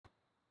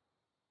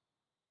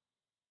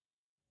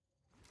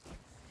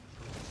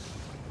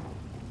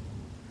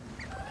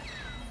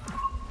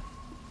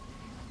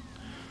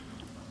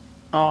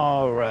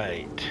All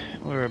right,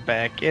 we're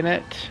back in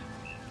it.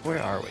 Where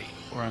are we?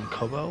 We're on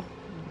Kobo.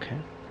 Okay.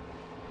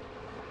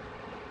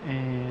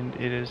 And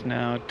it is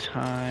now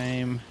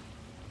time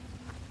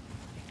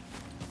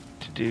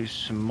to do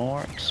some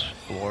more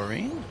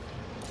exploring.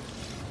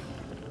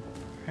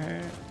 Oh,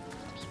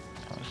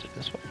 is it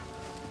this way?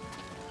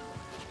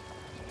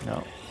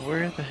 No.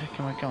 Where the heck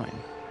am I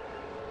going?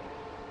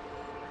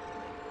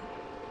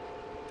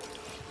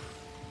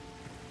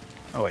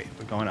 Oh wait,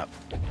 we're going up.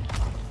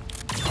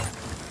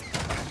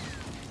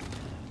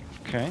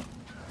 Okay.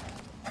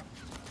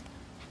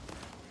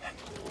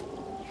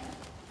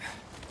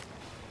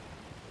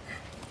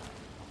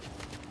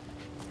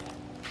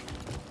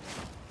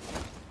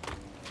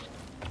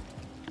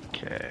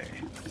 Okay.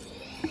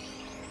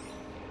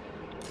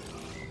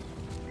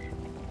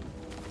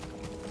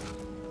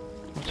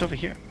 What's over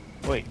here?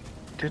 Wait,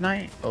 didn't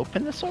I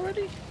open this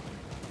already?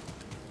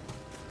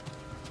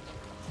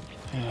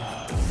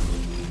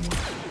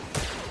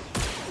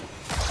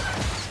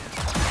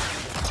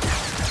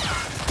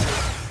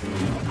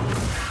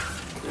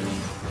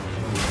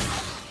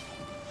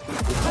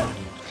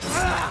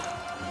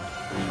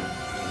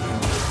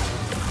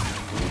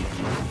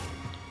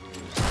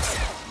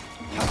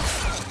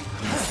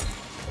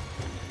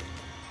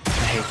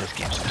 I hate this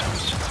game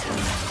sometimes.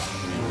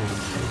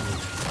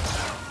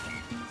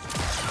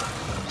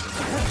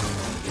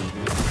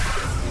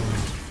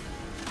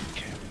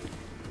 Okay.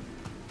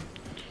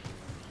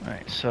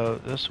 Alright, so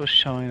this was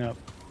showing up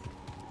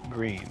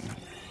green.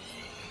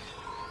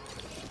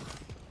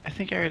 I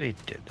think I already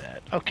did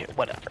that. Okay,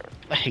 whatever.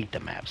 I hate the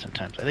map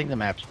sometimes. I think the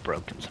map's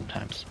broken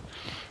sometimes.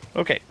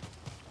 Okay.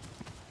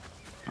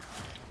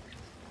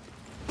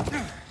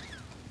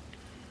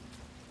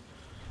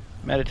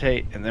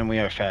 Meditate, and then we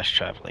are fast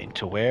traveling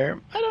to where?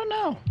 I don't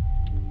know.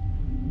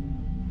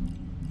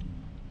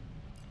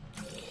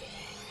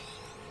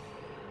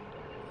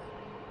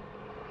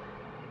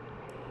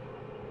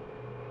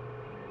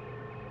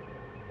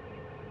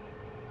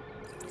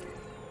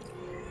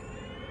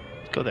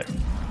 Let's go there.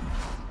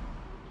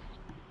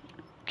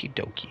 Okie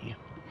dokie.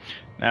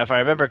 Now, if I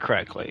remember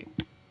correctly,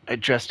 I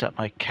dressed up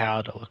my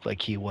cow to look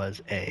like he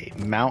was a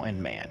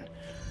mountain man.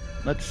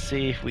 Let's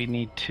see if we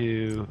need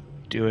to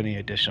do any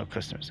additional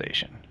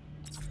customization.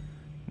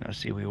 Now,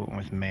 see, we went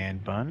with man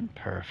bun.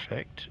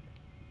 Perfect.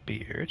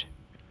 Beard.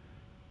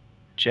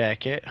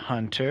 Jacket.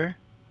 Hunter.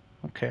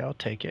 Okay, I'll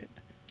take it.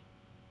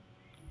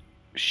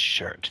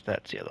 Shirt.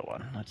 That's the other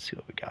one. Let's see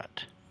what we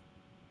got.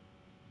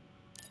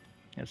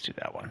 Let's do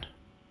that one.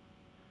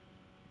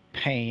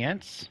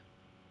 Pants.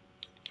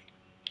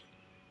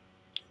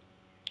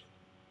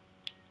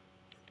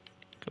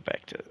 Go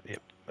back to,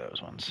 yep,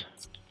 those ones.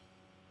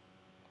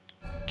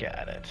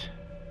 Got it.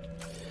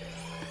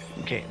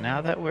 Okay,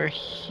 now that we're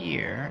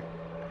here,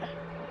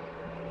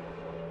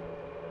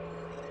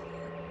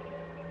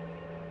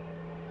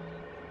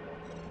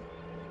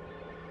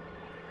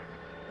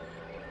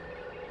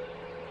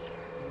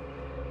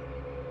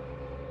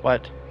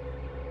 what?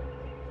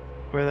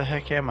 Where the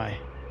heck am I?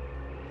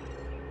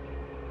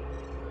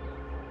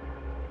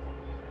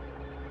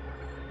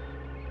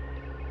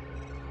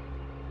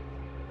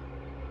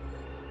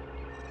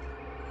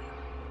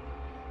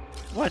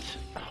 What?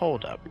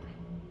 Hold up.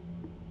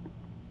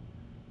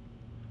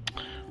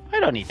 I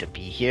don't need to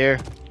be here.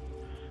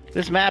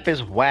 This map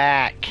is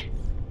whack.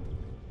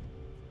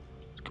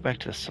 Let's go back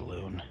to the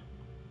saloon.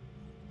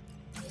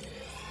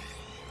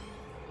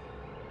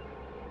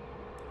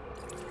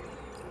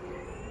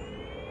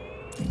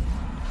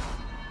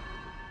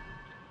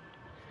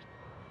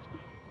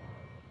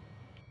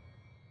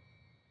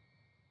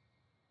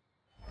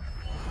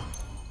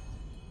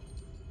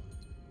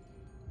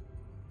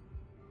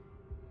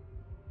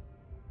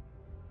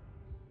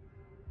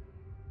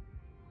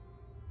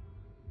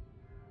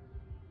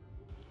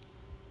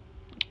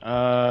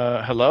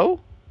 Hello?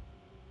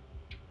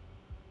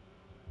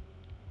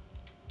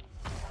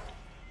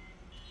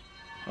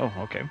 Oh,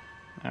 okay.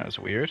 That was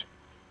weird.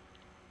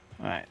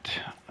 Alright,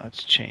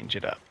 let's change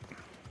it up.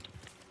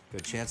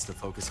 Good chance to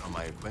focus on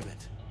my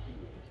equipment.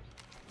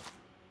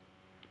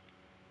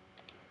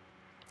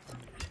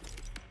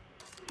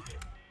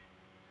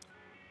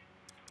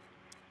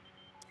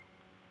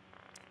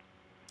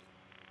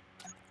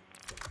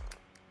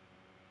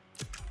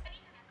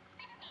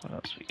 What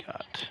else we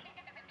got?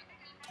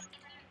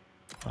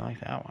 I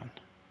like that one.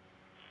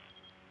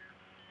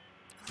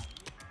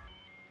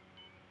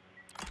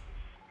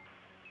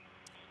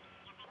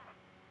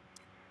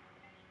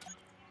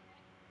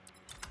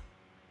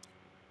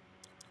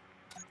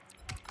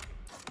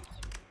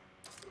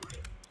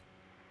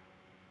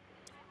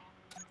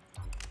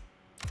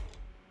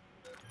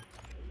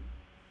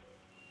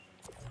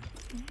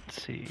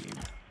 Let's see.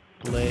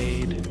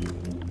 Blade.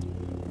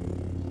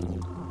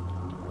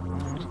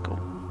 Let's go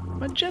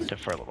magenta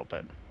for a little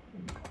bit.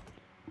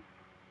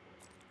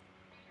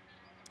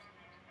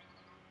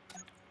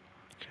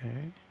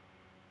 Okay.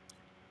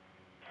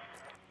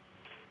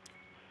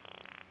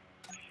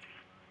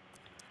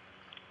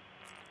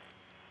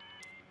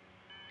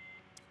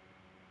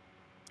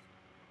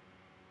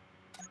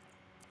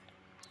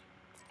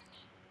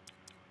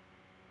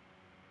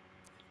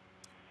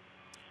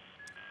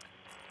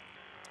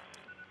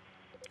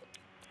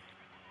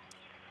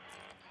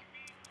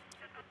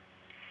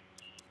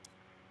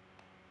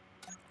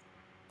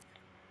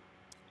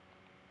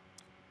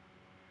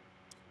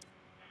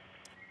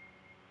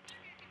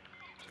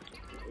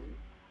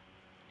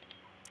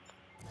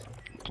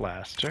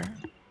 blaster.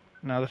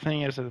 Now the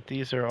thing is that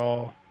these are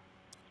all...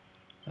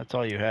 That's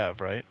all you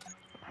have, right?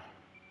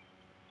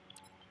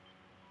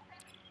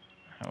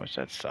 Which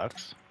that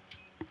sucks.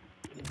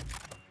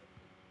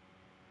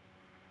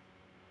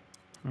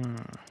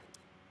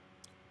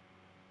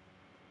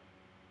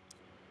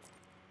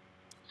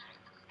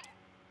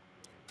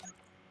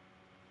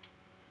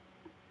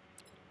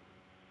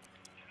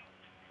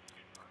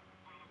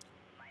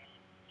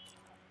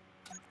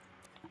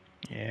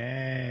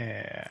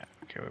 Yeah.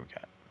 Okay, what we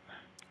got?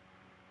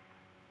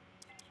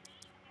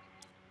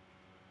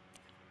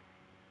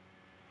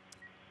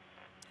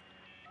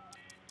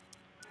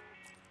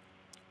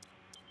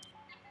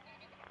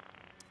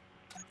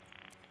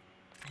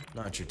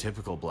 Not your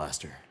typical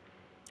blaster.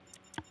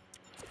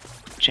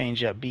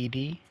 Change up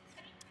BD.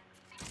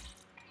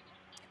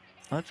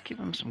 Let's give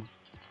him some...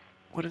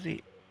 What is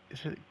he?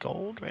 Is it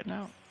gold right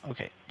now?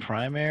 Okay,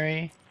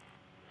 primary.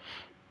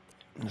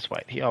 And this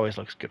white. He always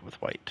looks good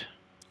with white.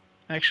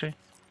 Actually,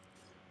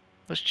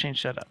 let's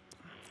change that up.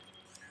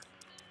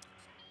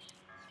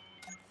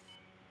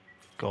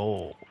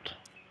 Gold.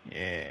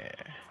 Yeah.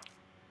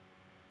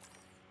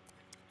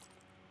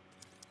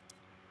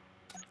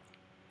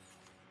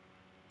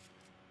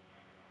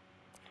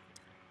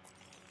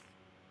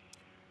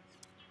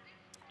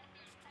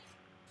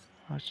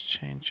 Let's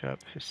change up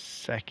his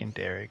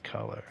secondary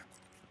color.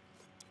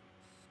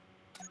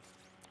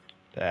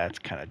 That's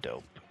kind of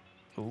dope.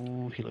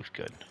 Ooh, he looks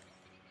good.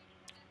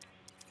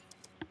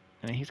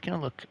 And he's gonna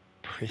look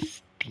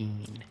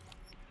pristine.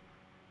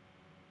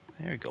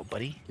 There we go,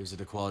 buddy. Gives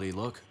it a quality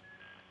look.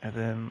 And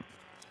then...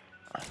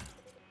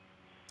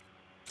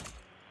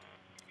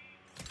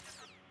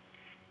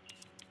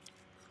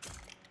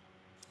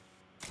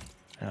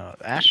 Oh,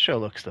 Astro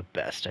looks the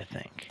best, I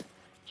think.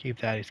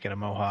 Keep that, he's got a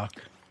mohawk.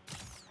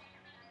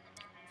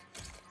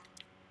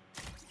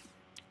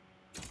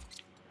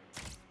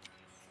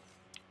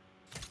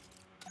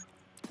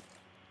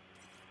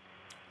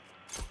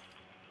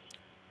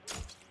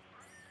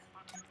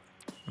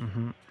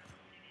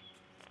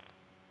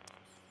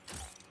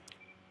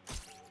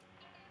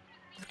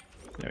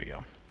 There we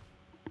go.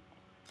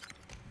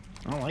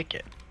 I don't like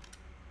it.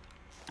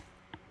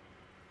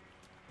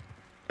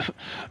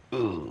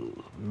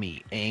 Ooh,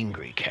 me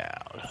angry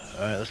cow.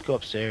 Alright, let's go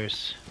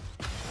upstairs.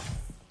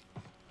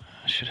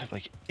 I should have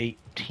like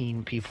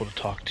 18 people to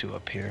talk to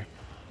up here.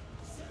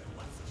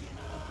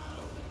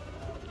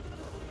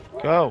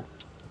 Go!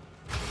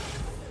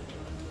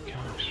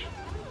 Gosh.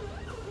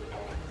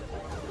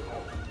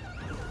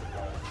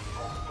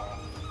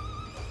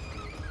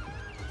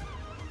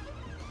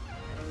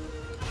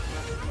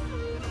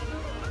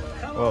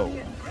 Whoa.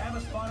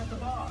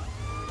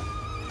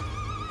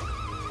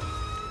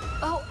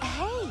 Oh,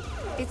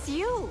 hey, it's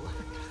you.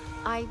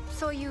 I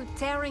saw you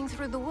tearing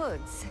through the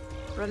woods.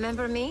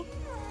 Remember me?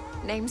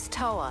 Name's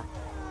Toa.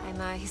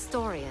 I'm a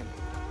historian.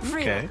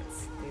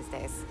 Freelance these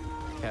days.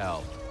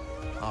 Cal,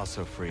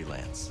 also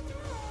freelance.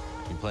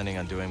 You planning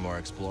on doing more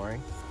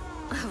exploring?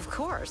 Of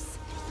course.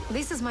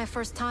 This is my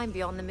first time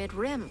beyond the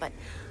Mid-Rim, but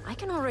I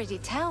can already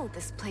tell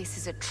this place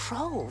is a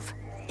trove.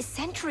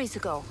 Centuries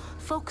ago,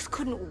 folks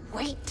couldn't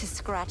wait to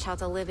scratch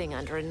out a living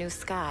under a new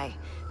sky.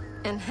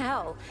 And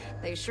hell,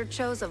 they sure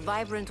chose a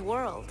vibrant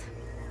world.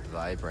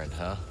 Vibrant,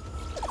 huh?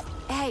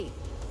 Hey,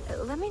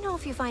 let me know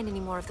if you find any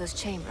more of those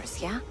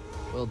chambers, yeah?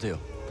 Will do.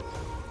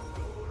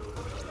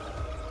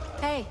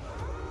 Hey.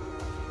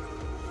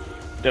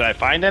 Did I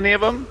find any of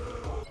them?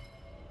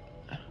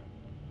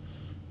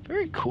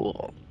 Very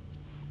cool.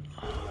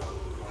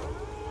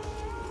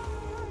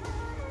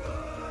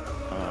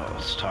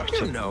 Let's talk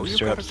to you've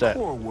Mr. got Upset. a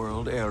core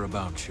world air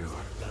about you.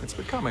 It's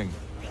becoming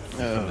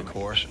Of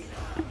course.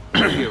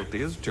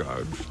 guilty as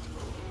charged.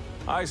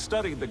 I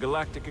studied the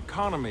galactic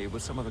economy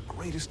with some of the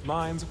greatest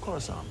minds of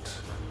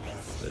Coruscant.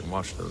 Then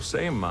watched those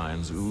same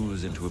minds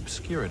ooze into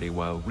obscurity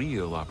while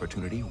real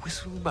opportunity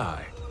whistled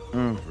by.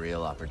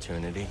 Real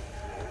opportunity.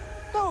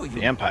 Oh, you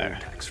The Empire.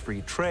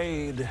 tax-free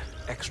trade,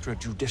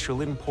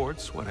 extrajudicial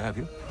imports, what have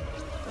you.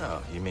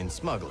 Oh, you mean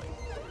smuggling?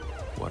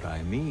 What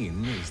I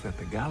mean is that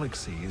the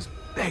galaxy is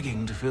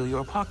begging to fill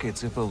your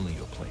pockets if only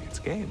you'll play its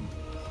game.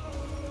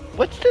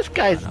 What's this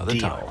guy's Another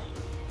deal? time.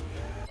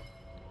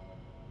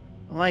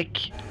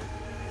 Like,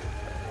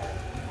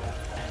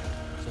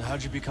 So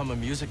how'd you become a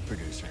music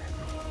producer?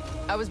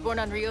 I was born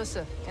on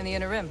Ryosa, in the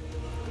Inner Rim.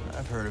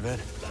 I've heard of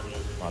it.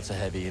 Lots of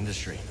heavy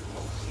industry.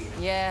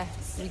 Yeah,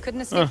 you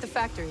couldn't escape the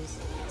factories.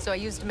 So I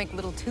used to make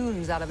little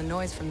tunes out of the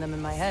noise from them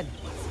in my head.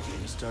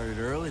 You started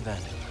early then.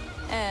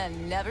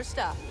 And never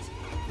stopped.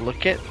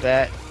 look at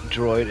that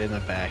droid in the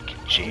back.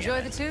 Jam.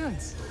 Enjoy the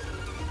tunes.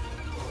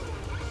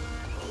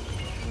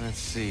 Let's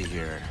see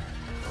here.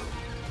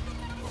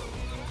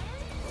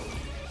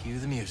 Cue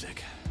the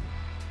music.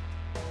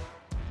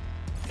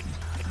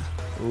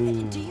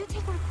 Ooh. Do you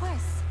take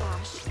requests,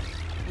 Ash?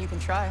 You can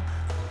try.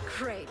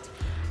 Great.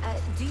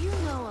 Do you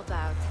know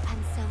about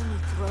Anselmi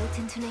throat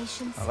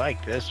intonations? I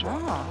like this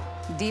one.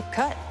 Oh, deep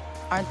cut.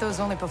 Aren't those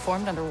only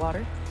performed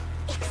underwater?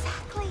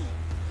 Exactly.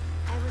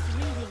 I was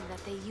reading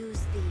that they use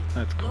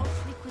the That's cool.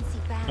 Low-frequency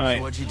bands. All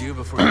right. What'd you do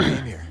before you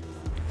came here?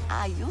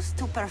 I used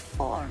to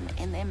perform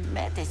in a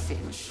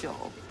medicine show.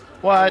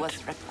 I What? was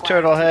required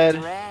Turtle to head.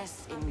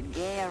 dress in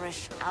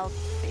garish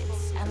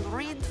outfits and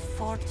read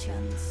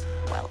fortunes,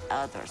 while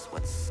others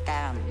would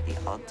scam the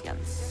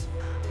audience.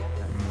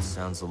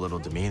 Sounds a little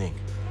demeaning.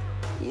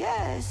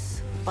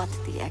 Yes, but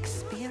the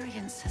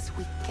experiences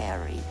we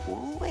carry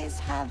always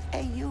have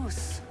a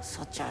use,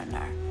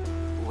 Sojourner.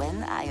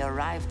 When I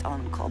arrived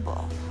on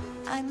Kobo,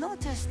 I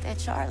noticed a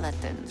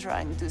charlatan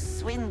trying to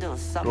swindle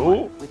someone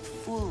Oh. with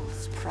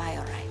fool's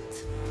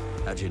priorite.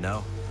 How'd you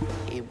know?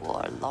 He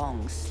wore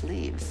long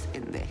sleeves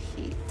in the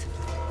heat.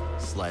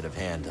 Sleight of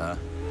hand, huh?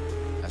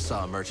 I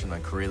saw a merchant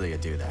on Corellia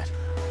do that.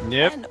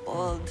 Yep. An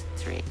old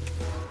trick.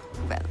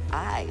 Well,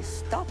 I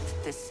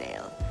stopped the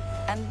sale,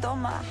 and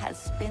Doma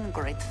has been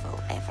grateful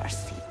ever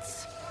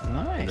since. And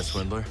the Nice.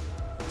 swindler?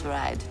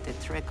 Tried the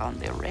trick on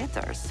the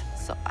raiders,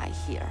 so I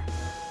hear,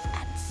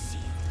 and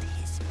sealed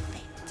his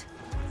fate.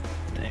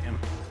 Damn.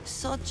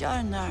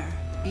 Sojourner,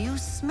 you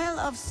smell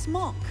of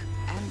smoke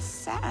and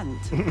sand.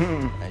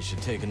 I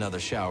should take another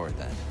shower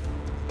then.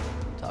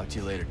 Talk to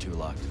you later,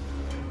 Tulok.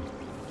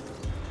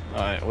 All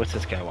right. What's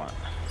this guy want?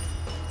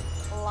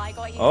 Like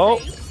what you Oh.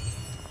 see?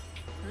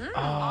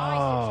 I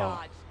Oh. should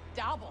charge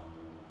double.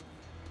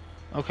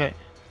 Okay.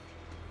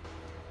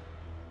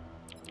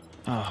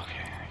 Oh,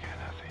 okay. I got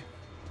nothing.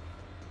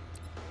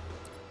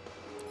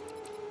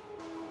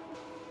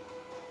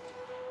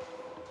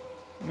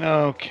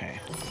 Okay.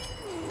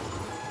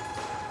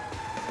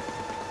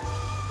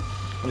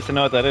 At least I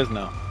know what that is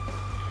now.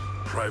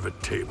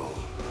 Private table.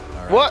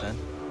 All right, What? then.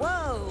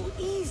 Whoa,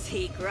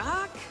 easy,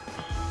 Grok.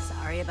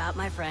 Sorry about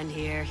my friend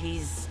here.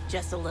 He's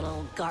just a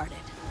little guarded.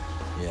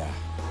 Yeah,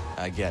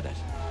 I get it.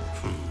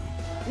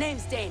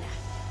 Name's Dana.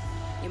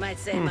 You might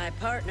say my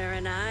partner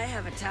and I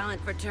have a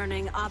talent for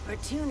turning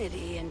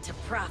opportunity into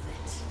profit.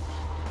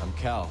 I'm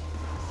Cal.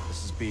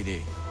 This is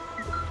BD.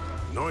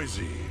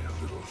 Noisy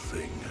little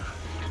thing.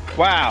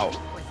 Wow.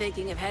 We're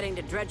thinking of heading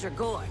to Dredger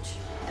Gorge.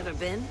 Ever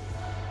been?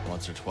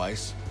 Once or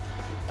twice.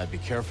 I'd be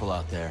careful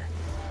out there.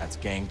 That's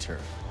gang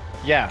turf.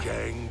 Yeah.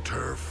 Gang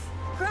turf.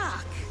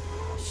 Grok.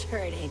 Sure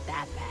it ain't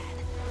that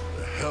bad.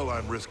 The hell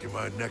I'm risking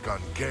my neck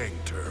on gang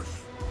turf.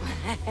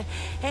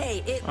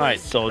 Hey, it All right,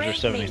 was Soldier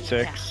great meeting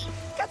 76. you.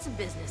 Got some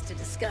business to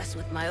discuss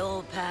with my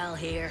old pal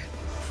here.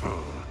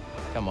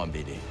 Come on,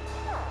 BD.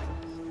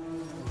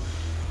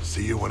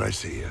 See you when I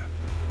see you.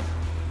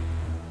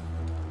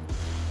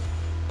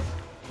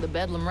 The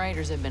Bedlam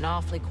Raiders have been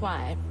awfully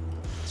quiet,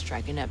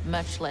 striking up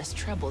much less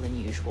trouble than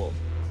usual.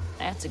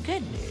 That's a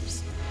good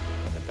news.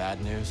 And the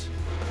bad news?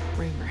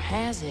 Rumor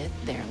has it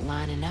they're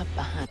lining up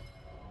behind.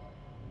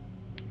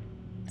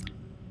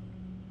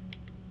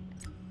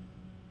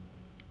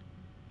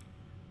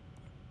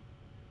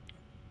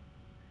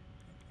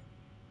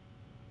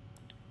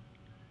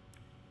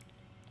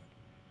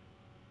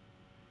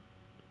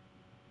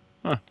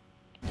 Huh.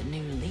 The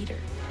new leader.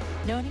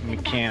 Know anything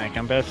Mechanic.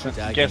 I'm about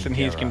guessing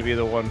he's Dagan going to be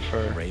the one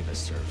for Ravis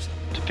serves him.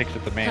 to fix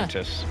up the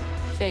mantis.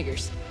 that?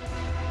 Figures.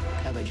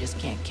 Cubba just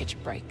can't catch a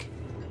break.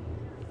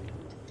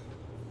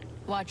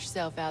 Watch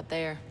yourself out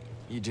there.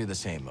 You do the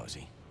same,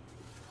 Mosey.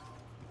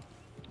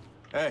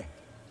 Hey,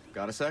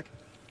 got a sec?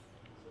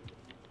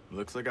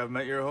 Looks like I've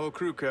met your whole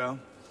crew, Cal.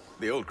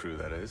 The old crew,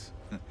 that is.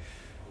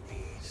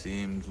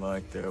 Seemed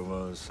like there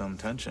was some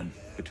tension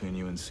between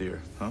you and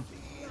Seer, huh?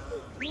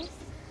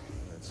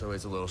 It's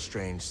always a little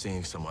strange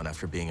seeing someone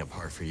after being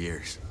apart for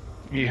years.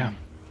 Yeah.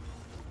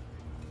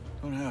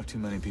 Don't have too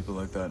many people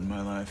like that in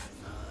my life.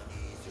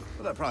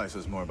 But that probably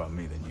says more about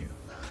me than you.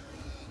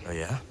 Oh,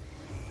 yeah?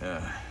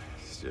 Yeah,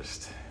 it's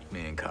just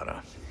me and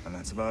Kata. And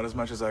that's about as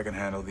much as I can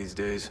handle these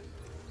days.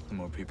 The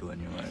more people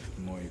in your life,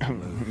 the more you can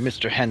lose.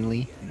 Mr.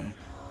 Henley. You know?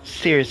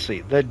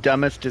 Seriously, the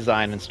dumbest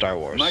design in Star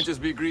Wars. Might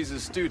just be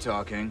Grease's stew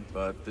talking,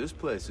 but this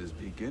place is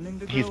beginning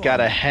to He's grow got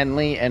on a me.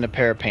 Henley and a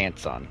pair of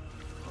pants on.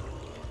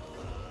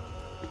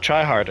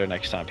 Try harder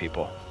next time,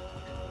 people.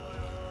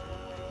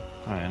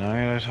 Alright, now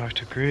I gotta talk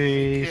to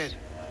Grease. Kid,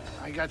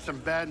 I got some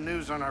bad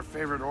news on our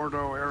favorite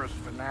Ordo Eris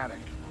fanatic.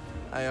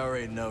 I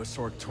already know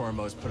Sork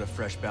Tormos put a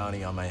fresh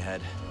bounty on my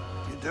head.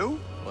 You do?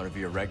 One of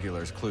your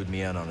regulars clued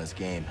me in on his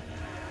game.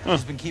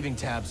 He's been keeping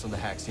tabs on the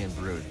Haxian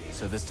brood,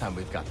 so this time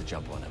we've got the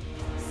jump on him.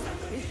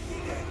 You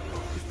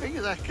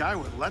figure that guy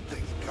would let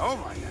things go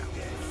by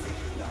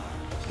now.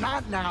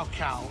 Not now,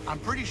 Cal. I'm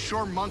pretty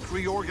sure Monk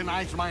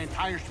reorganized my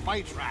entire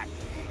spice rack.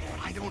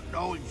 But I don't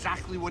know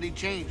exactly what he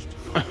changed.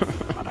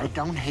 But I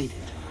don't hate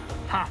it.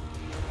 Huh.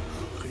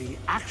 Could he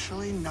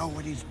actually know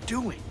what he's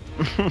doing?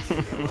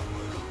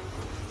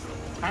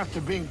 After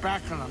being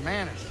back on the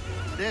Manus,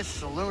 this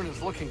saloon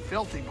is looking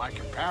filthy by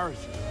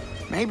comparison.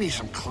 Maybe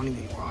some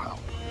cleaning will help.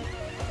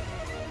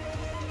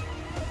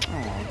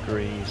 Oh,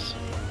 Grease.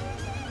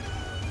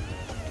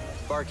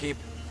 Barkeep,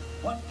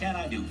 What can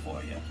I do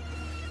for you?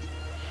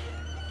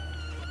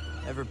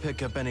 ever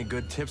pick up any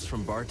good tips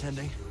from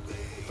bartending?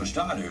 For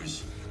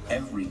starters,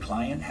 every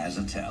client has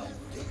a tell.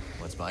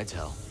 What's my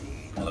tell?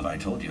 Well, if I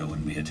told you, it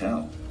wouldn't be a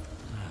tell.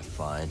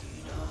 Fine.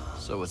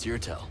 So what's your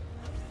tell?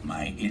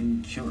 my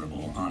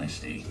incurable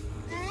honesty.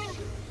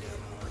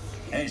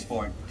 Hey,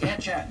 sport,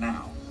 can't chat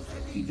now.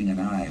 Keeping an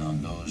eye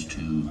on those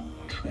two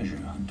treasure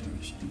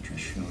hunters who just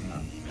showed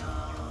up.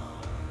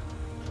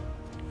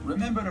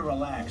 Remember to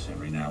relax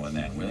every now and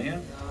then, will you?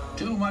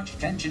 Too much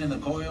tension in the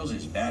coils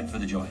is bad for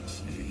the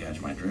joints, if you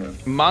catch my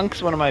drift.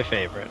 Monk's one of my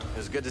favorite. It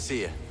was good to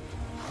see you.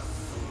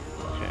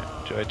 Okay,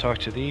 do I talk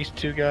to these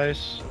two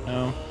guys?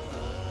 No.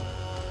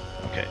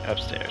 Okay,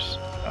 upstairs.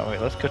 Oh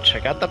wait, let's go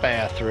check out the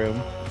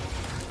bathroom.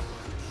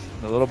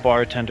 The little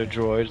bartender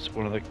droid is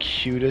one of the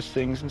cutest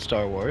things in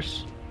Star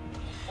Wars.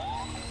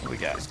 What we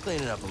got? Just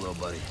clean it up a little,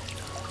 buddy.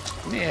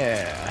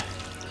 Yeah.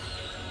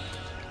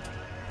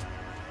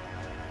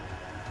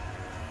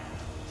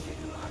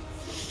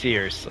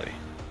 Seriously.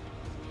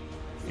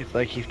 It's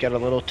like he's got a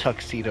little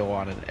tuxedo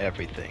on and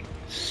everything.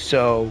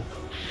 So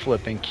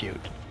flippin' cute.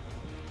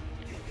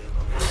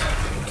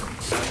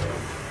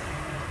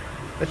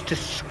 That's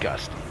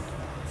disgusting.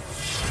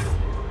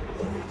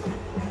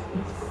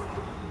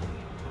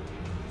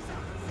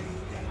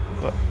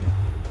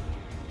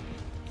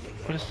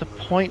 What is the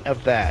point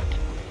of that?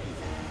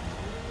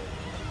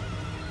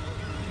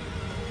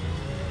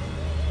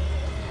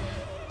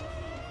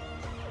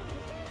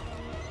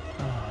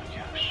 Oh my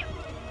gosh.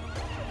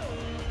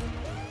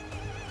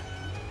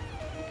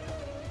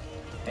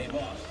 Hey,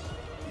 boss.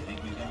 You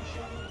think we've got a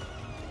shot?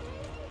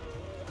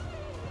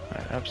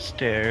 Right,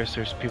 upstairs,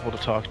 there's people to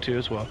talk to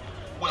as well.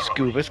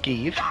 Scuba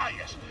Skeeve.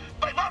 Yes,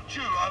 by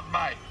virtue of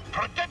my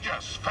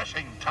prodigious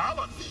fishing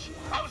talents,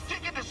 I was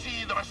taken to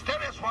see the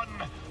mysterious one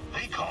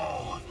they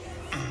call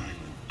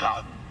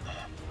Done.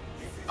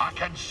 I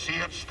can see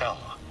it still.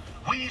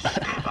 Wee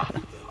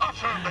Scuba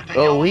uttered the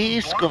Oh, wee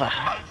Scuba.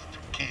 mouthed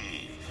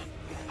cave.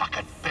 I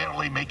could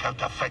barely make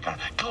out a figure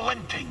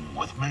glinting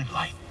with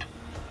moonlight.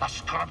 I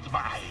scrubbed my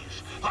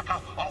eyes like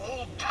a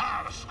old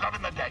tar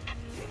scrubbing the deck.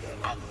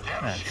 And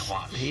there she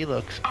was. He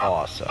looks a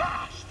awesome.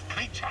 vast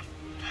creature.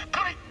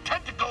 Great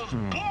tentacles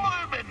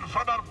blooming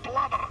from her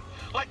blubber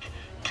like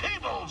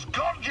cables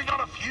gorging on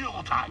a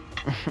fuel tank.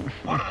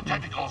 One of the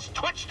tentacles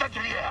twitched into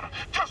the air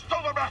just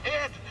over my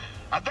head,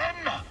 and then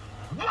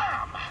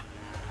wham!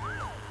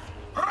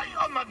 Right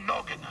on the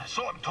noggin,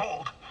 so I'm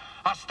told.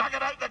 I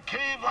staggered out the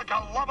cave like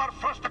a lover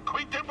first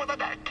acquainted with a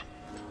deck.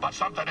 But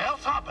something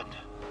else happened.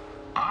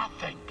 I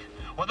think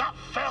when that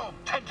fell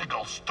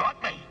tentacle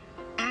struck me,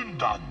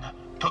 Undun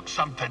took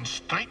something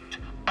straight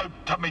out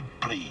to my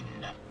brain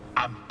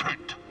and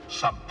put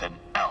something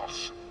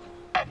else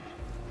in.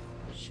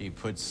 She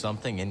put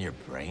something in your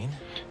brain?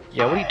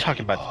 Yeah, what are you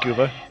talking about,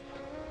 Scuba?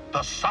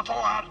 The subtle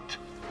art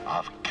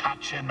of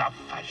catching a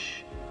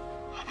fish.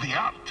 The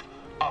art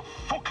of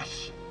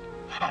focus.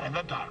 And in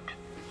the dark,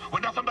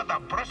 with nothing but the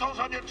bristles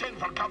on your chin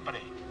for company,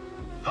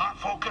 that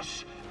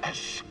focus is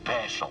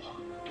special.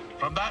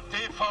 From that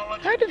day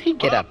forward, How did he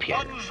get up here?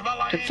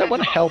 Did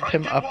someone help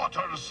him up?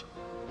 Waters,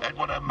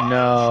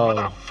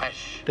 No.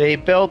 They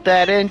built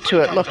that into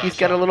it. Look, he's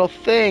got a little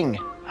thing.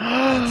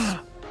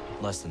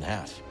 Less than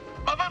half.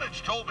 My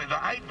village told me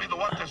that I'd be the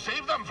one to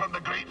save them from the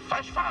great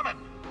fish famine.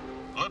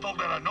 Little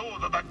did I know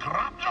that the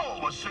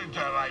grapnel was soon to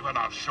arrive on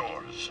our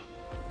shores.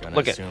 Gonna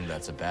Look at assume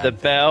that's a bad the thing.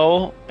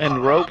 bell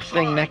and rope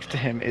thing next to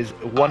him is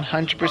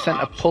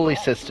 100% a pulley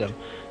system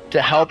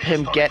to help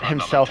him get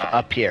himself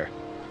up here.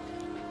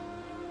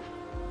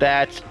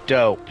 That's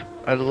dope.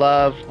 I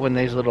love when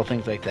there's little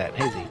things like that.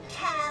 Hazy.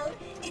 Cal,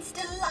 it's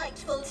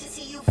delightful to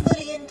see you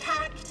fully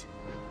intact.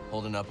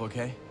 Holding up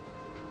okay?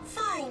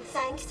 Fine,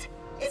 thanks.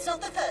 It's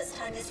not the first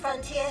time this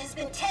frontier has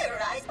been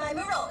terrorized by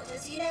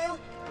marauders, you know.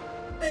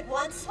 But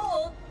once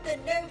more, the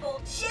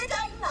noble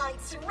Jedi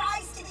Knights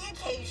rise to the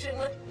occasion.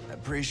 I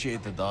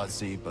appreciate the thought,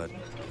 see, but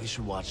we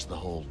should watch the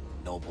whole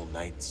noble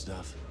knight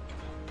stuff.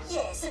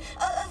 Yes,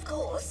 of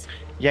course.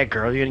 Yeah,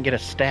 girl, you're gonna get a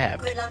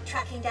stab. Good luck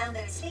tracking down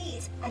those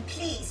leads, and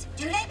please,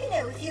 do let me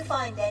know if you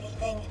find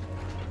anything.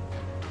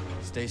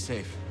 Stay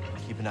safe.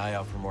 Keep an eye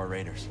out for more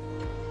raiders.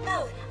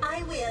 Oh,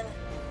 I will.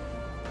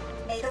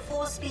 May the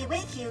Force be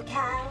with you,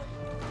 Cal.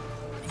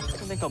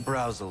 I think I'll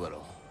browse a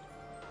little.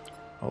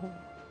 Oh.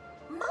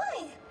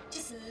 My,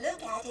 just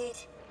look at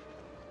it.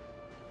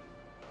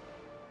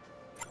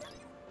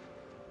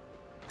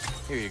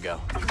 Here you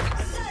go.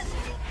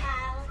 Certainly,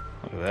 Cal.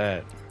 Look at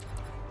that.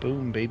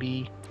 Boom,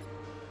 baby.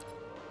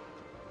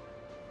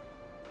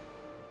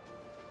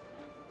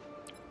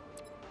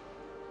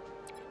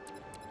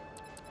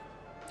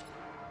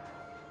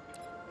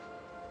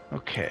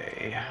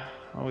 Okay.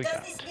 What we Does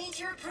got? this need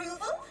your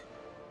approval?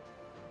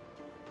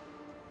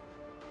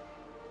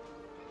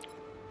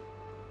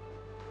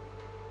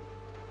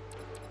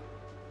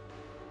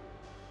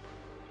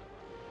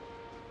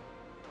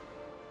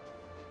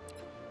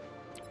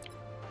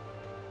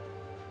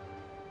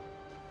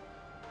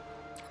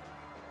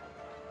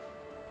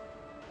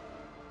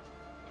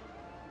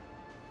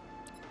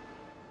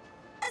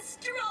 A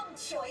strong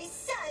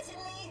choice,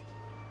 certainly.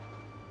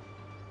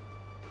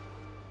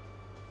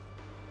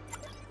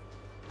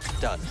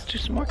 Done. Let's do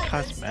some more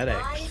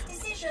cosmetics. Wise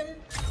decision.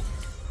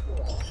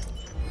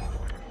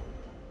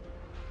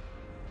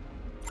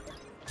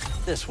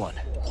 This one.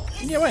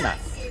 Yeah, why not?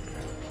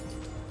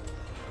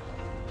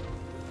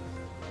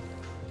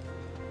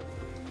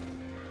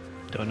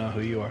 Don't know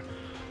who you are.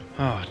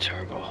 Oh,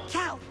 Turgle.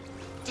 Cal,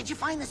 did you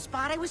find the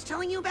spot I was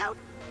telling you about?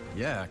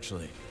 Yeah,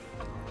 actually.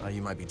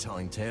 You might be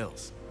telling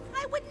tales.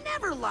 I would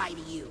never lie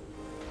to you.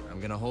 I'm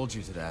gonna hold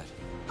you to that.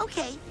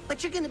 Okay,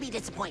 but you're gonna be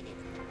disappointed.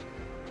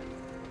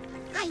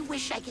 I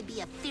wish I could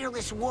be a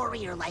fearless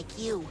warrior like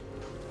you.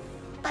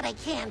 But I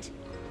can't.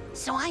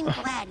 So I'm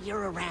glad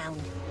you're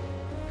around.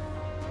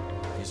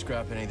 You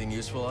scrap anything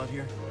useful out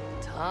here?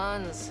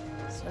 Tons.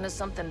 As soon as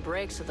something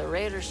breaks or the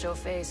raiders show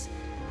face,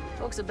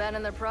 folks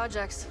abandon their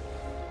projects.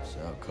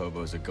 So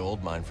Kobo's a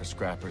gold mine for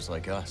scrappers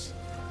like us.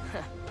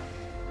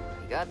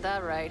 You got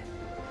that right.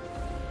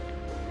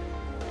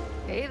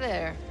 Hey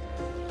there.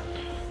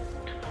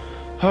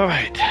 All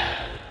right,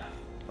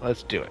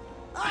 let's do it.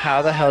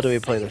 How the hell do we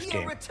play this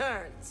game?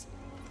 Returns.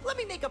 Let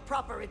me make a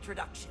proper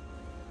introduction.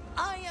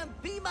 I am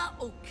Bima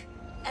Ook,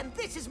 and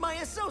this is my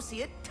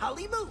associate,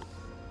 Talimu.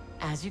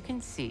 As you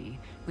can see,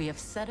 we have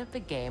set up a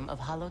game of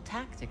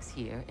Holotactics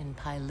here in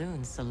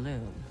Pyloon's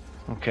saloon.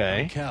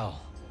 Okay. Cal,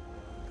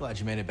 glad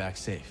you made it back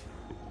safe.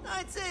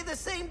 I'd say the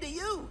same to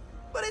you,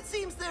 but it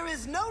seems there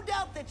is no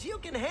doubt that you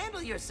can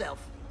handle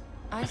yourself.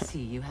 I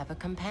see you have a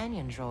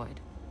companion droid.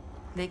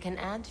 They can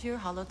add to your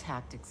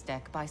Holotactics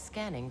deck by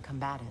scanning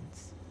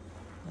combatants.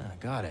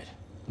 Got it.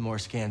 The more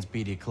scans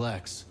BD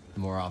collects, the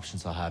more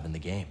options I'll have in the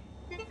game.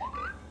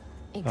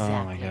 Exactly.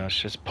 Oh my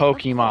gosh, it's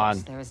Pokemon. Of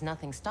course, there is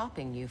nothing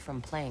stopping you from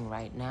playing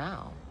right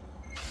now.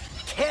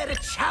 Care to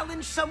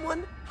challenge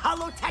someone,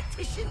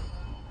 Holotactician?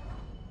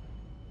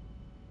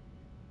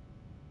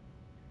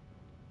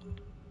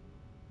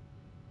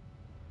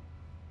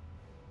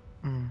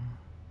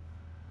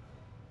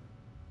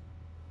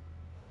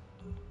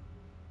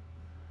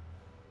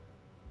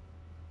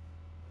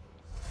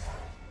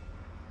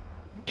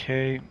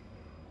 Okay.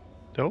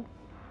 Oh.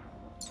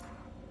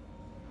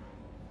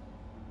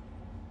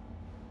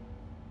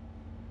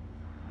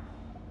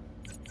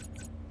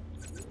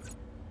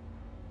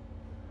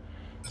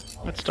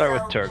 Let's start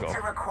with Turgle. It's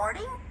a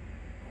recording?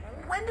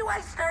 When do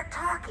I start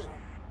talking?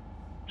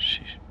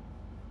 Sheesh.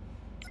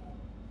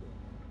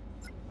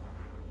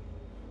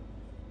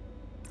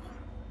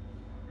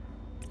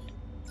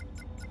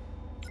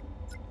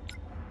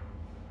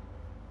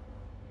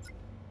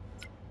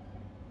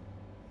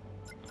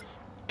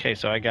 Okay,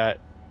 so I got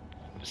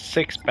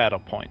 6 battle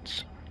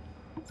points.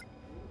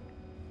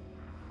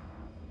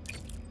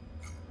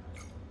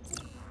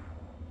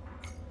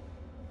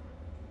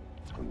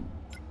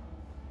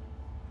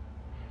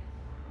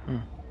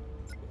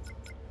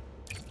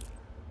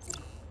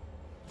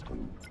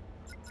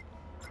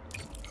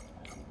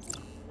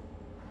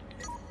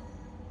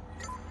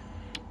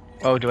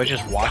 Oh, do I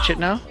just watch it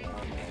now?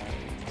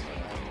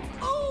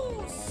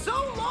 Oh, so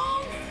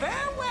long,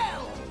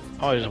 farewell!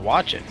 Oh, I just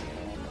watch it.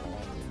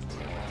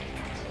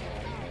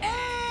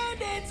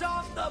 And it's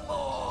off the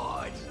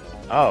board.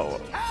 Oh,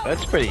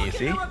 that's pretty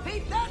easy.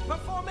 Repeat that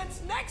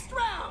performance next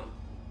round.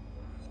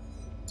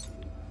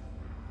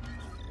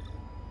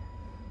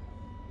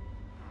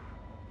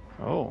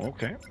 Oh,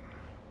 okay.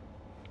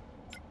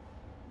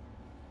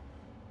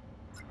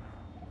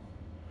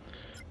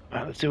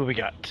 Let's see what we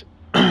got.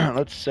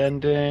 Let's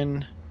send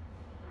in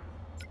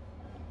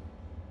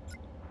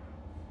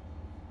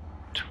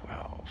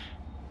 12.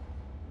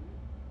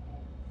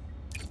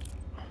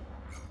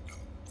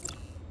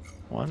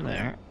 1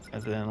 there,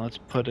 and then let's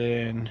put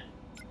in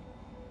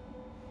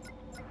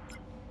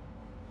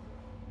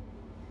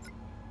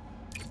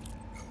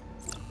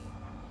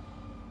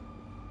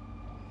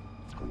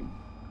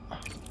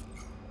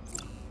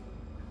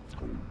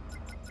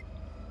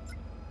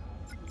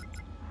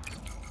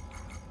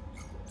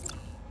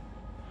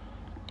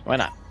why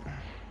not?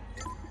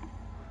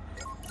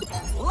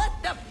 Let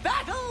the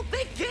battle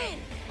begin!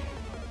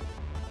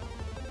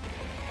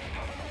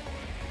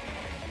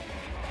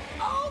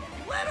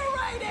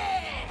 Obliterated!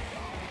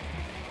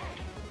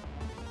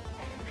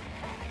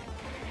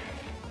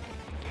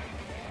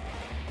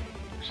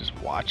 Just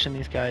watching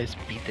these guys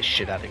beat the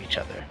shit out of each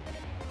other.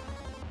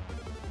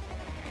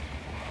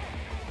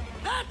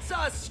 That's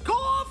a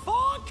score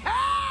for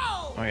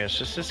Cal! Oh yes,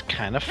 this is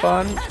kind of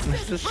fun.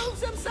 This is...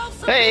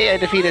 Hey, I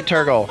defeated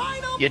Turgle.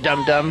 You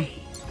dum dum.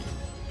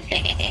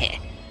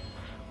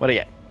 What do you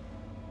get?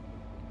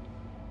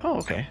 Oh,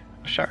 okay.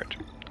 A shard.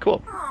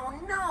 Cool. Oh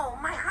no,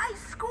 my high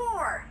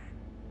score!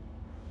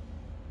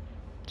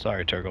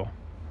 Sorry, Turgle.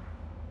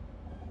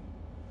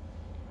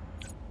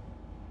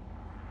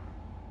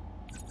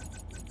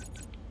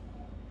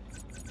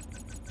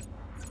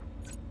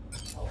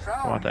 So,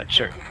 I want that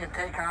shirt. You can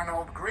take on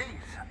old Grease.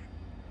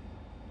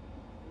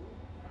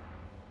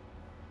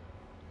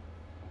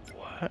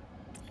 What?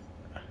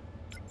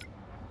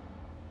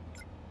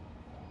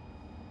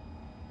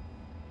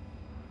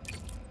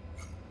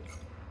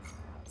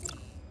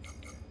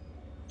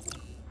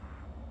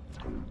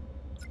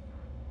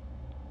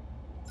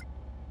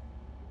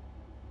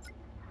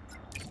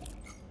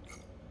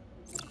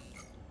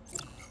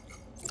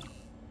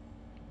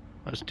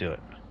 Let's do it.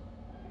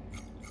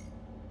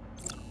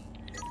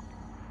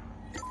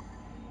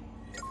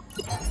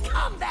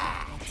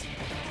 Combat!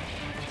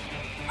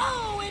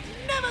 Oh, it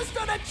never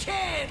stood a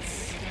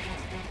chance!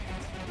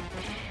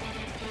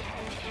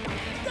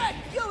 That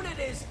unit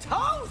is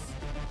toast!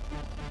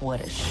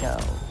 What a show.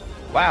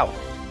 Wow.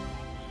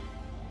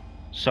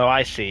 So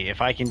I see.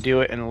 If I can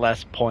do it in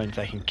less points,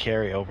 I can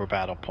carry over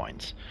battle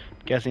points.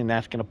 I'm guessing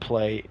that's gonna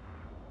play.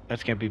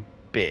 That's gonna be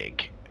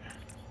big.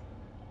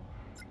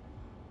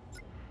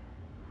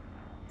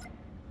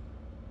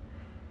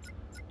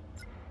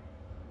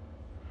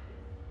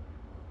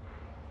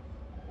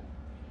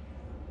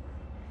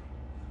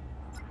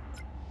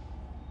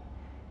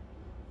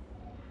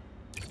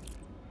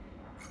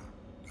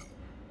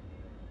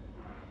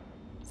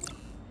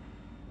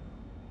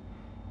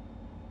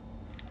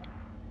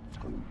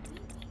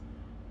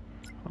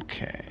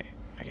 Okay,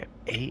 I got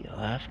 8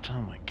 left.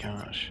 Oh my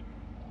gosh.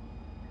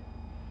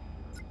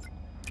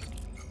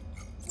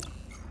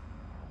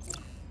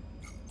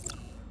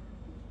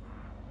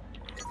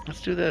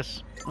 Let's do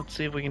this. Let's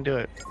see if we can do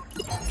it.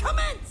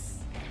 Commence!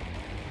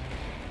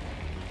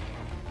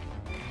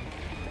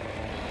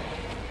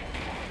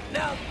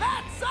 Now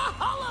that's a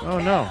hollow Oh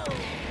no. kill!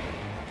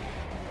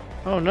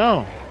 Oh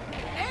no.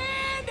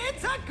 And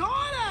it's a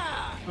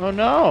corner! Oh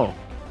no.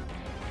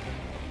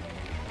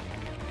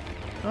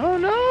 Oh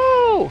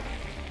no.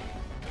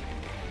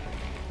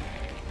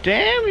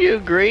 Damn you,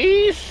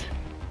 Grease.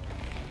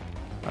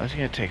 Oh, it's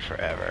gonna take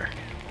forever.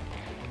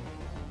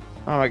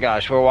 Oh my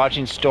gosh, we're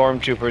watching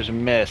stormtroopers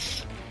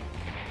miss.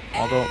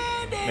 Although,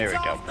 there we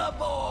go. Off the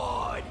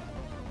board!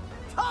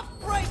 Tough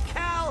break,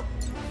 Cal!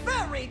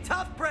 Very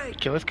tough break!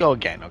 Okay, let's go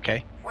again,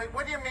 okay? Wait,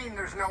 what do you mean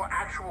there's no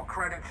actual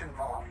credits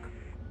involved?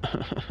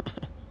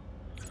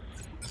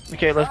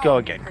 Okay, let's go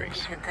again,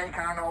 Grease. You can take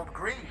on old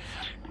Grease.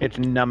 It's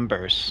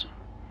numbers.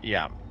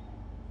 Yeah.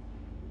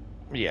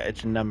 Yeah,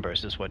 it's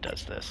numbers is what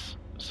does this.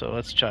 So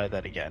let's try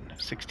that again.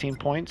 16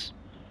 points.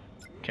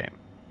 Okay.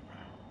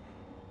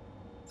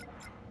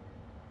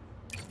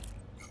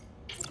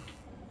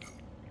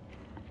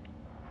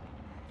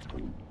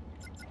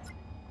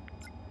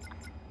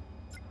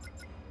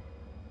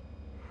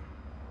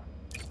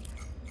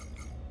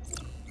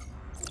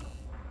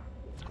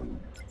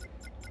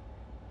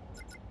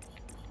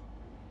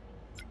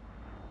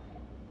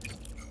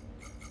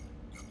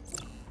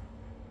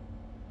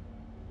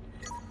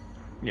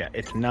 Yeah,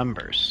 it's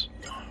numbers.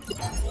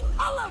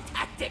 Hollow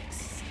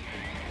tactics!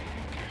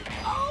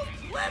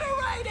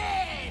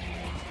 Obliterated!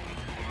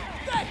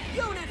 That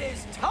unit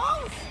is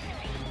toast!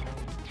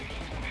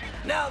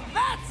 Now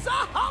that's a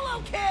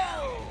hollow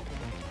kill!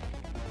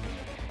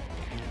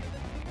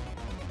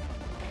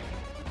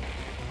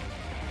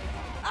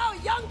 Our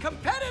young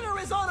competitor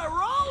is on a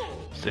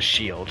roll! It's the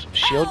shield.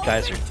 Shield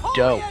guys are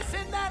dope.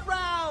 Victorious in that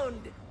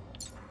round!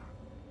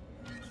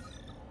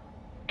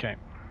 Okay.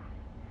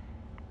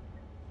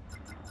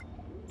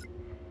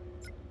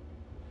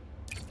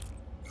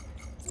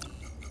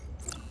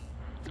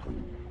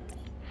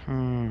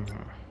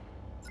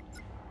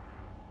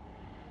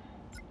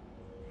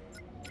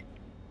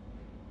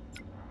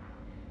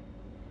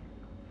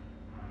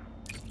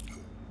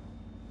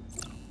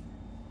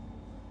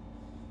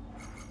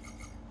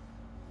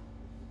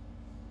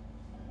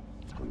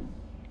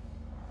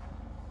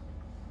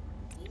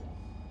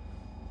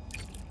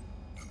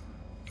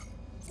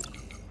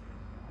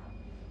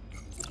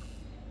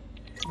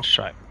 Let's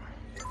try it.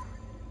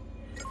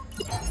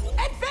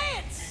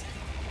 Advance!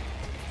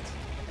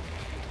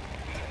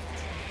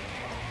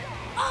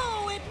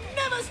 Oh, it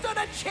never stood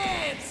a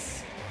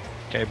chance!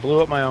 Okay,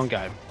 blew up my own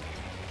guy.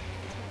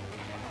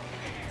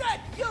 That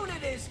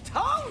unit is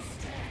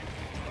toast!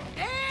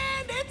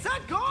 And it's a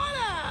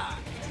corner!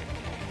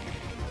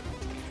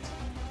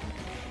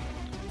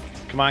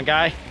 Come on,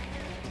 guy.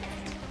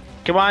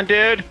 Come on,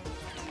 dude.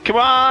 Come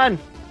on.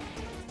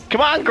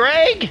 Come on,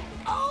 Greg.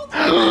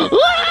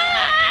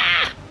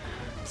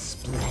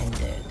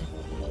 Splendid.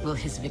 Will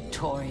his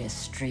victorious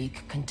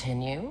streak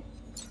continue?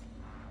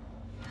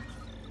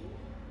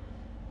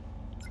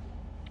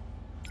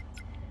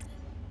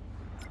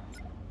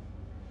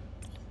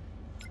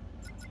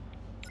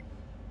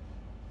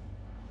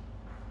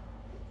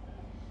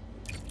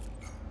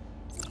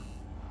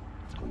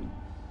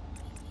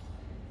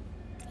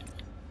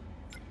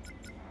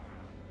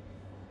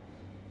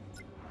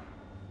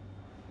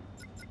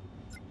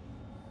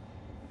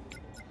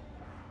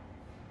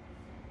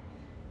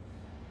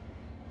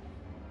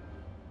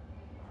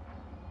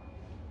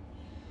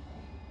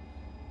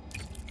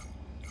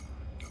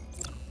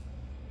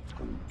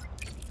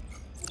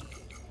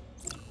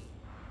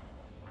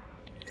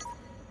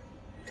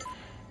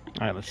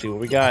 All right, let's see what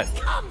we got.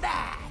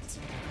 Combat!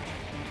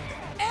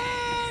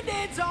 And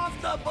it's off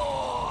the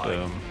board!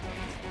 Boom.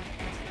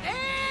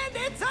 And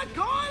it's a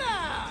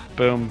corner!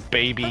 Boom,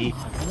 baby.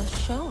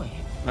 Marvelous showing.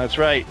 That's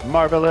right.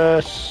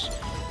 Marvelous.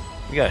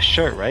 We got a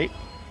shirt, right?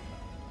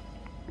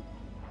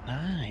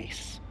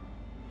 Nice.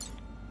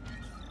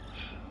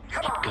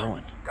 Keep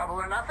going. Double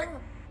or nothing?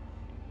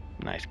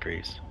 Nice,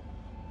 Grease.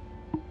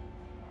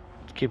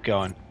 Let's keep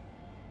going.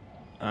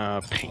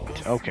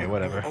 Paint. Okay,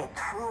 whatever. A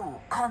true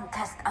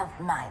contest of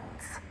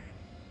minds.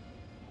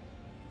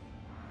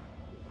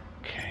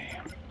 Okay.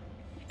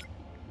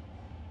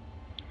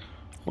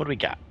 What do we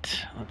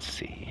got? Let's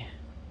see.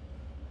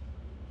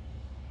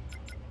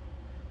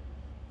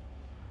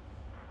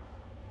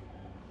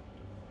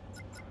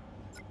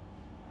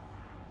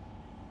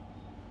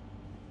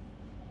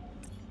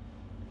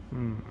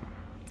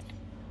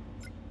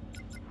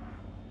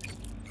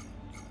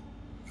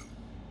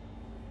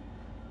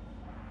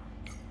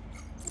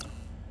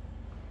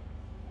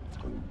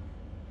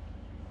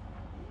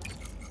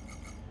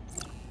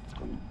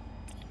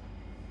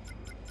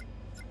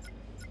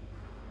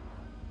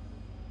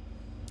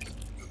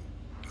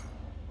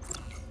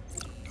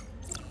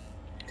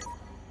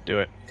 Do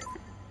it.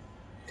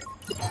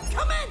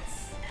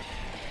 Commence!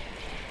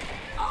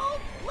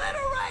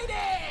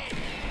 Obliterated!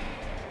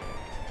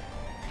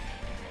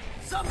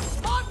 Some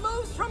smart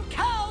moves from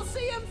Cal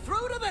see him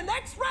through to the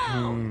next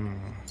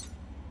round!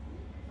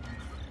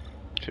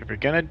 So if you're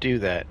gonna do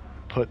that,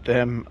 put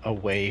them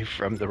away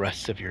from the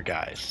rest of your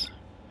guys.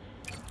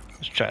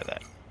 Let's try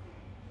that.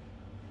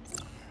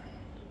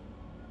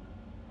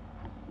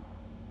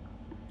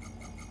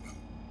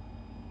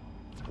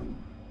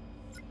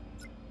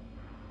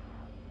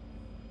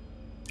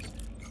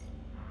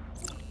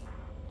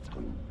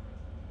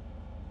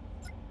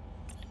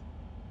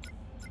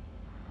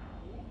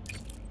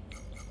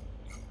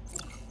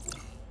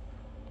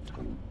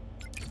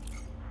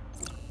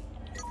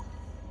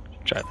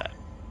 Try that.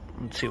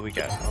 Let's see what we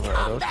got.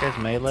 Are those guys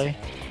melee?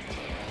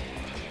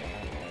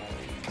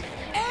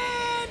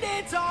 And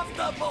it's off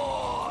the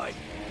board!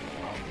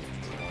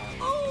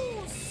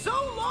 Oh, so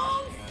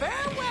long,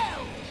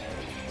 farewell!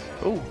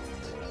 Ooh,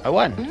 I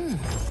won.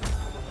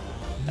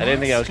 I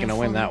didn't think I was going to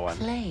win that one.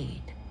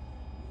 Played.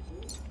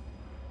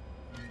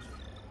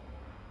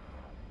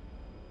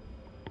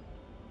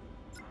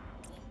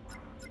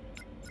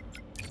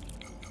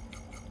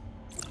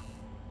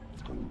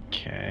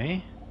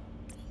 Okay.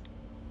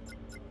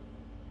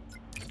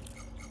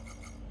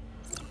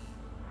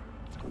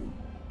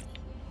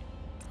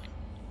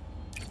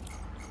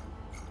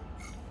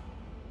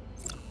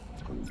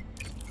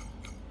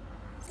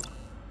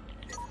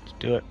 Let's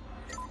do it.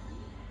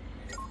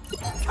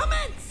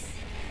 Commence!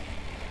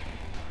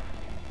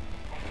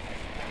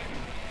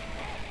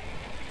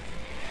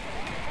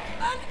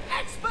 An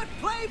expert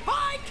play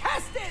by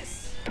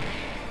Kestis!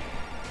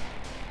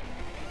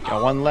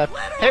 Got one left.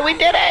 Hey, we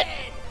did it!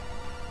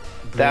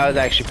 That was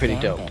actually pretty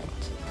dope.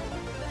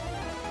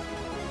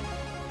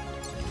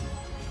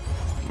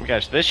 Oh my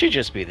gosh, this should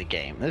just be the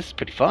game. This is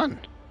pretty fun.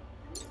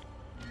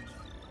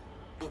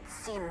 It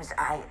seems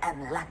I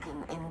am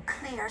lacking in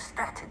clear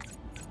strategy.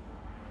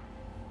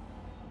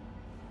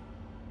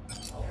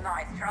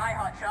 Nice try,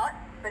 Hotshot,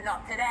 but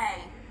not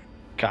today.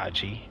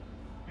 Kaji.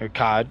 Or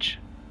Kaj.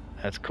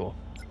 That's cool.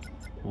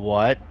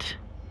 What?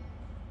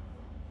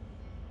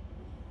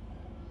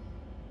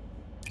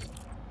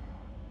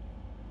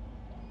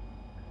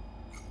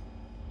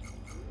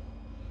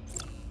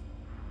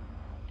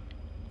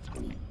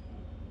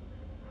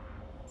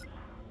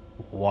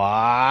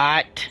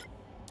 What?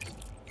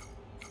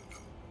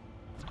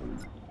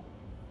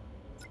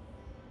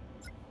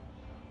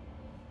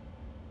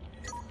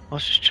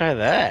 Let's just try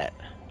that.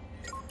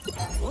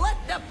 Let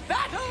the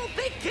battle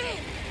begin!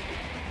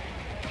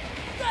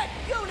 That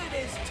unit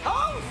is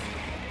toast!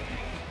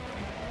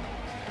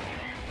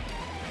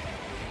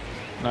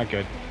 Not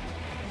good.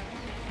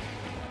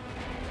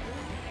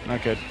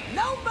 Not good.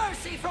 No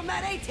mercy from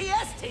that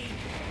ATS team!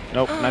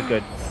 Nope, not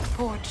good.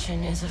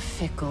 Fortune is a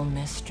fickle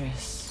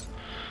mistress.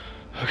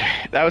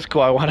 Okay, that was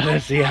cool. I wanted to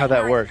see how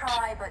that worked.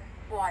 Try, but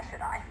why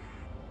should I?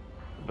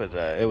 But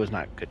it was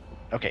not good.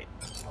 Okay,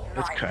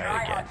 let's Nice try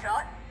it again.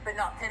 Hotshot, but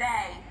not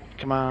today.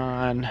 Come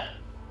on.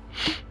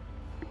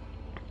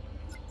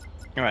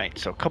 Alright,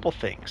 so a couple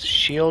things.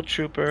 Shield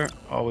Trooper,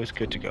 always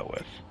good to go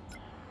with.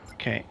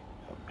 Okay,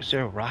 is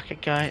there a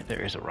rocket guy?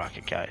 There is a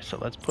rocket guy. So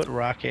let's put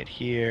rocket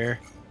here.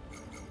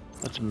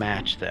 Let's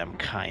match them,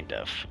 kind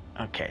of.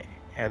 Okay,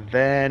 and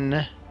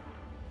then...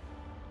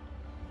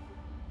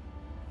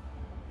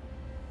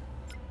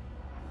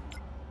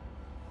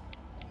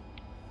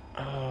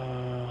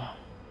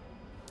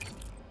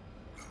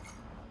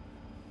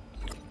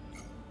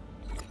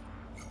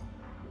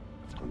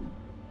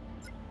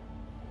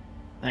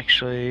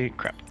 Actually,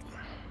 crap.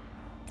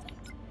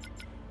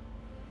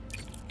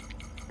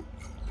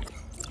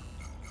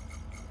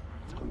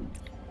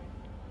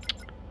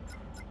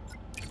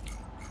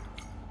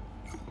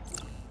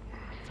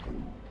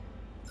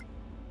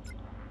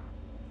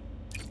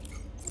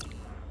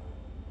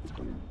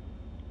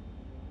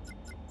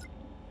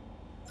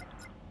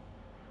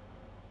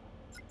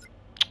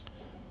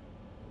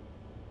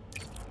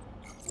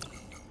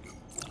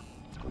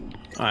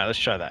 Alright, let's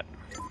try that.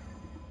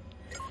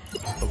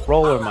 The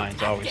roller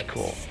mine's always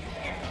cool.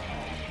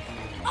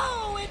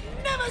 Oh, it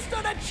never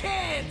stood a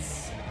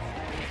chance!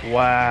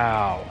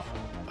 Wow.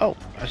 Oh,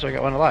 I still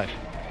got one alive.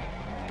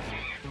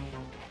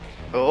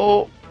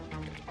 Oh.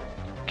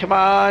 Come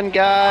on,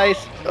 guys.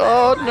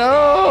 Oh,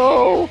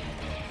 no.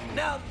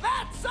 Now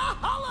that's a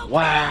hollow.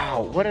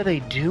 Wow. What are they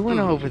doing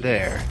over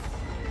there?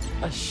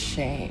 A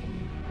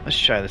shame. Let's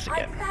try this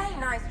again. I'd say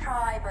nice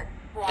try, but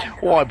why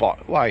should I?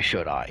 Why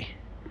should I?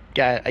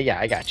 Yeah,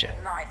 I got you.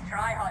 Nice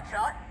try,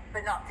 hotshot,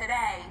 but not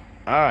today.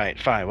 All right,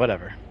 fine,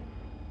 whatever.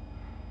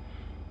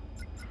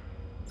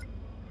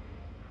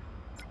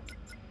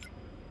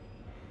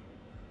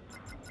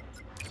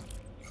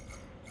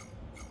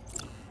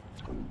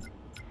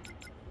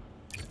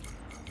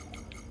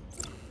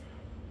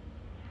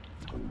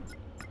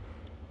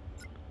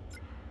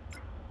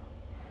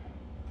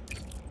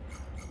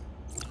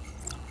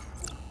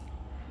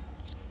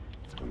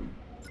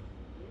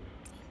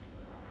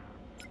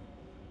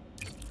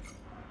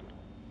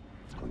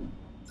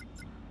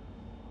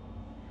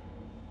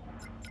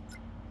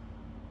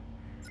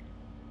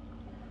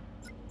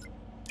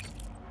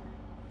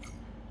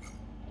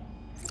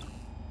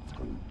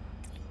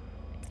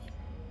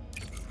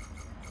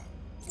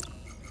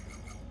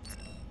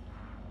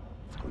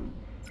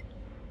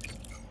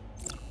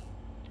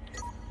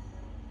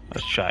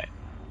 Let's try it.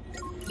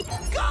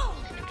 Go!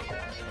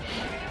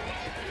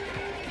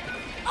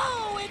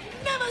 Oh, it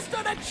never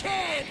stood a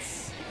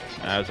chance!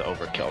 That was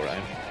overkill,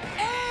 right?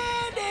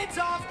 And it's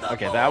off the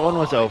Okay, board. that one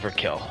was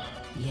overkill.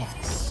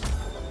 Yes.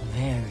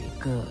 Very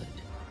good.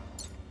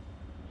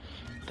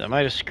 That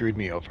might have screwed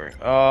me over.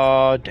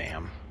 Oh,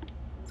 damn.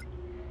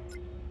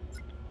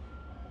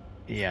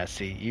 Yeah,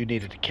 see, you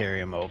needed to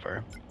carry him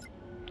over.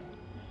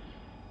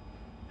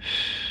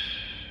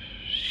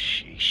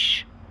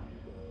 Sheesh.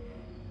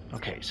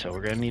 Okay, so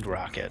we're gonna need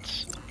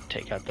rockets.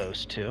 Take out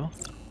those two.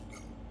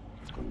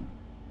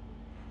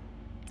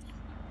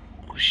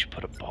 We should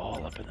put a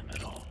ball up in the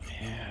middle.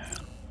 Yeah.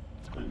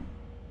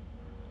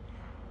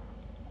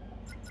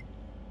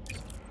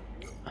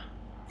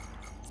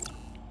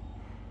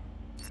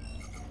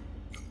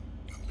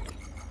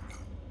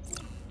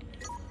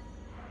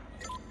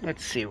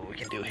 Let's see what we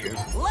can do here.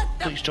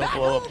 Please don't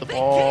blow up the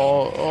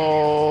ball.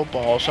 Oh,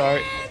 ball,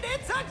 sorry. And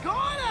it's a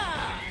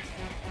corner!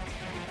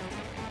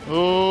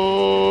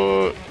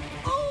 Oh.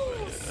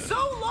 Oh, so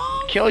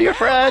long! Kill your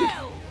friend!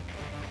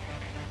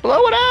 Blow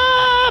it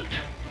up!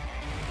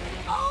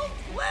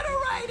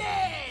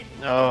 Obliterated!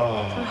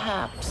 Oh.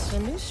 Perhaps a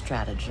new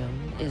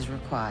stratagem is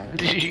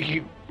required.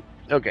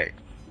 Okay.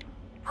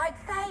 I'd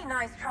say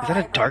nice try. Is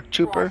that a dark but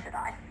trooper? why should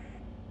I?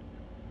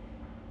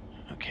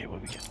 Okay,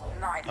 what we got?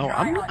 Nice Oh, try,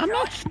 I'm hotshot,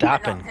 not but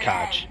stopping, not today.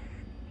 Koch.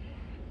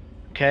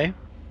 Okay.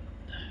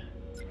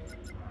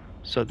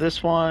 So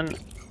this one,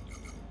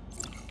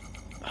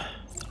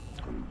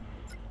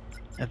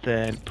 and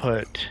then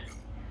put.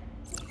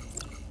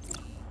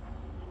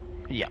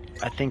 Yeah,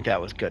 I think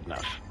that was good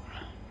enough.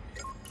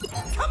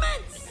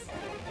 Commence!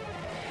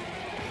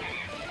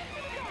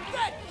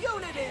 That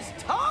unit is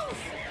toast!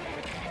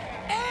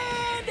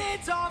 And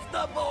it's off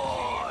the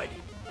board!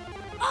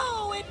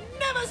 Oh, it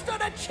never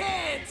stood a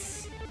chance!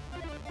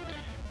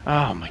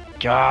 Oh my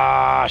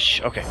gosh.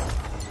 Okay.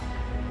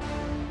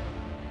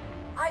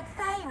 I'd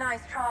say nice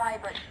try,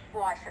 but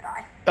why should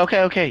I?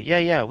 Okay.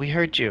 Yeah, we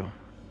heard you.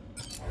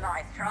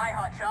 Nice try,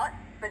 hotshot,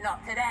 but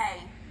not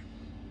today.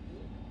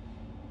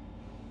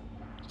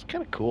 It's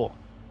kind of cool.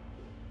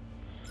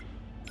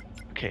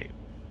 Okay.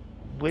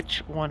 Which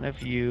one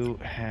of you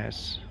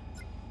has...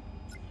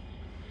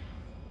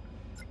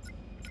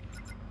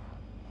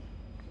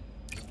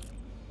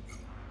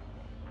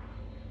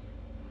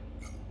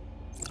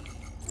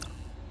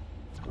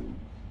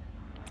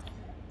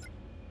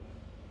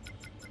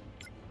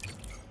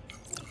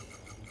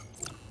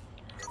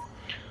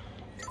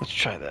 Let's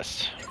try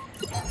this.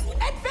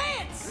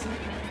 Advance!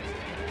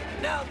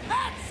 Now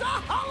that's a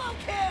holo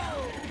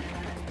kill!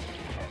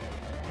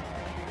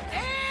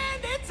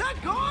 And it's a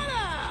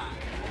corner!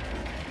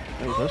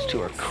 Oh, those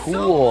two are So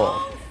cool.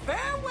 long,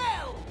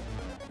 farewell!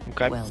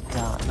 Okay. Well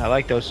done. I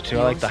like those two. I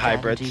Your like the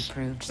hybrids. strategy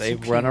proved They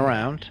run superior.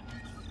 around.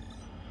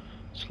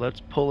 So let's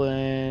pull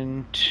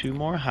in 2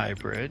 more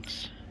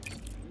hybrids.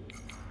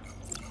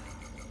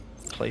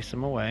 Place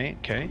them away.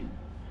 Okay.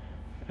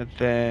 And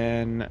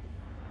then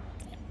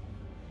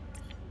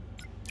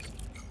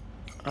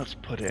let's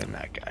put in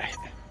that guy.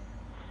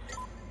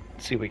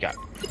 Let's see what we got.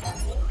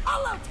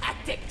 Holo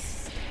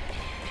tactics!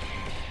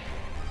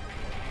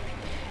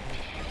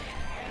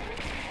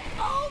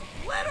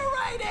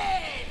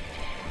 Obliterated!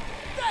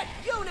 That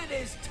unit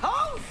is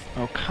toast!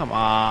 Oh, come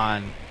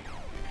on.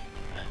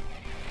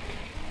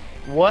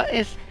 What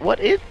is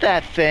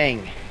that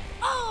thing?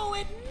 Oh,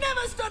 it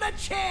never stood a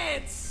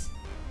chance!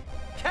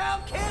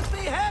 Cal can't be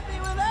happy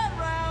with that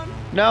round!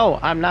 No,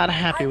 I'm not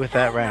happy with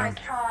that I'd say round.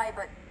 Nice try,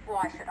 but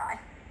why should I?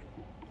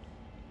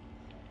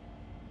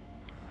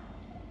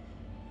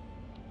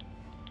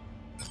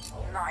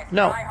 Nice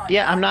No, try,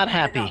 yeah, I'm hotshot, not but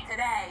happy. not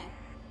today.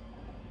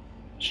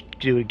 Just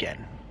do it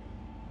again.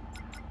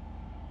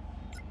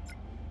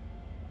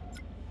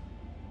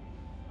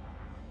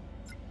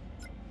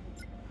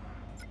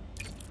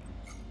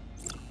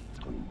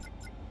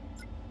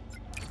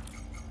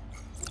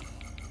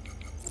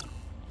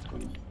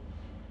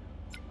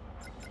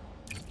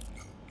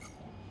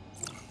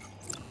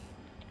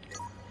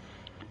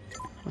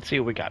 Let's see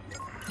what we got.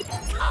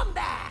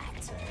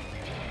 Combat!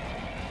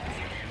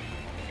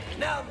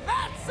 Now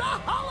that's a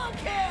holo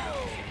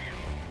kill!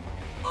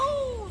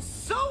 Oh,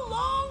 so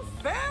long,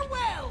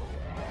 farewell!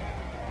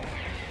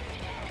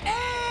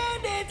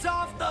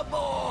 the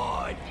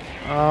board.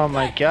 Oh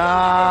my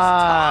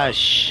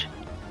gosh!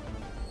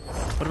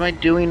 What am I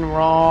doing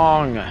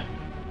wrong?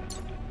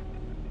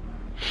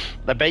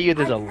 I bet you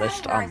there's a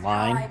list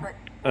online,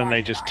 and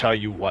they just tell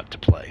you what to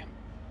play,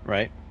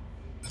 right?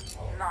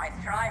 Nice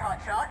try,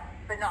 hotshot,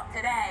 but not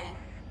today.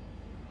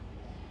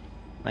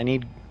 I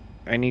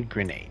need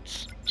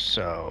grenades,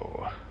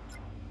 so...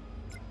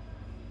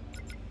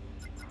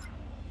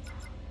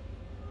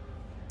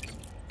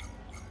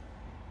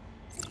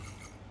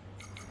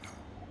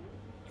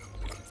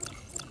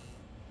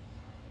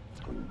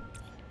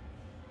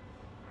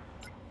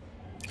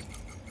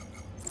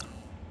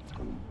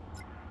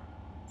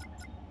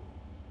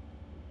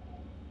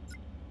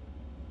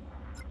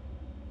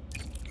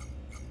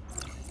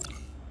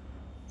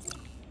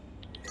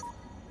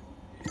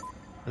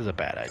 This is a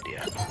bad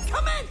idea.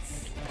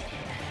 Commence!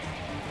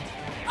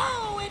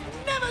 Oh, it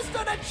never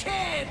stood a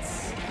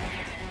chance!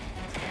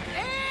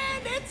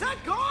 And it's a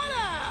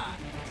corner!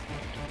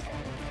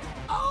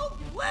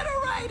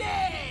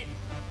 Obliterated!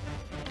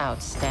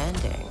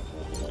 Outstanding.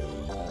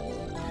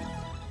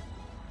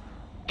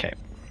 Okay.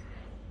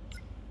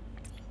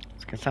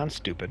 This can sound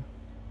stupid,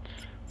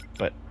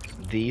 but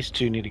these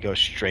two need to go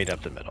straight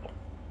up the middle.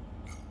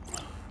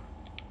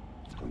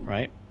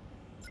 Right?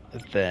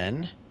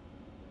 Then...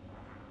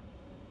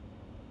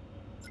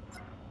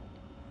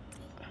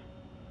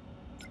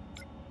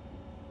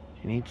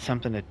 you need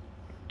something to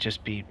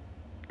just be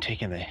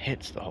taking the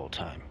hits the whole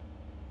time.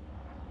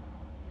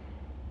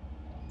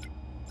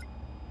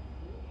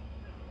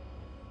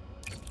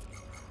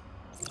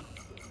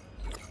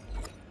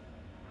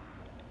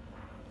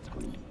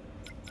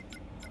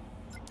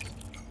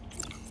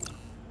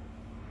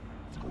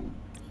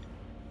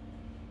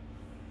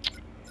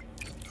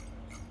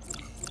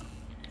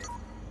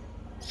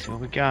 Let's see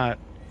what we got.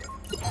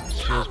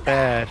 This feels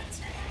bad.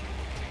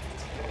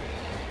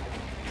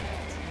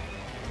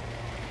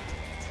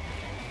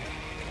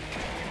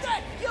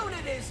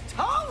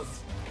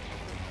 Toast!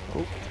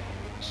 Oh,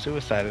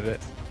 suicided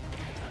it.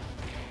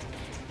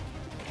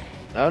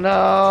 Oh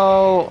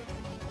no!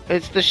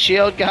 It's the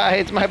shield guy.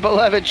 It's my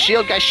beloved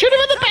shield guy. Shoot him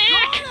in the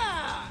back!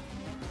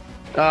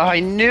 Oh, I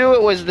knew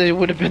it was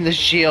would have been the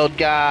shield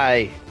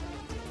guy.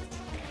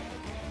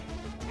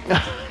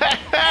 And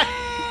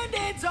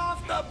it's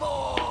off the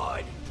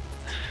board.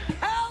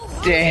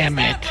 Damn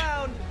it!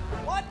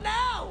 What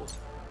now?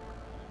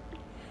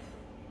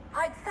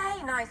 I'd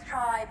say nice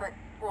try, but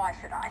why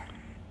should I?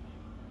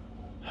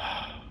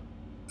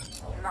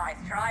 Nice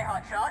try,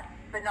 hotshot,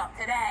 but not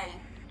today.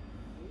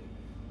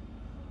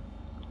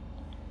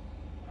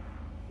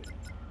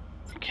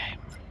 Okay.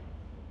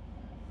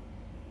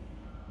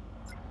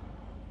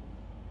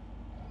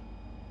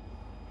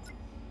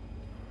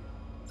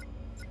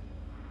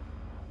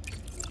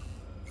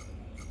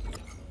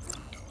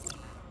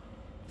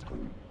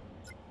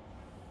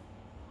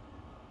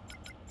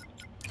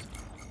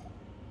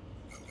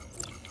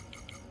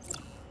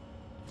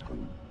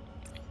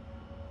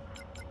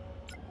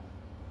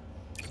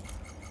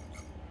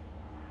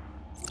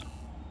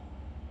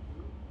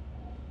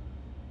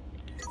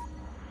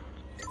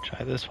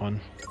 Try this one.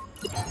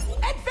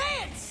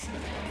 Advance!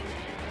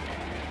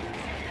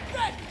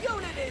 That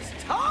unit is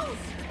toast!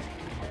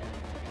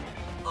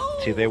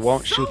 See, they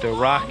won't shoot the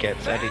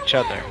rockets at each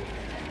other.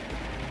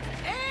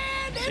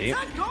 See?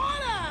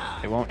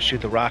 They won't shoot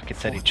the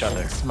rockets at each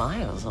other.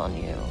 Smiles on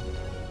you.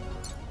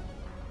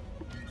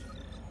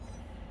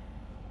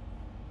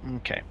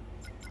 Okay.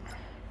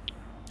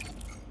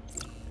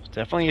 It's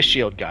definitely a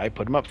shield guy.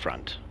 Put him up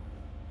front.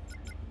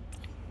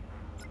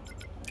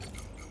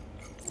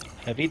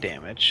 Heavy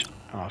damage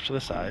off to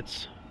the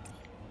sides.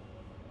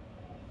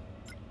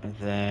 And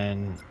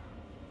then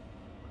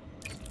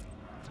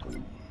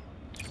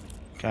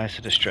guys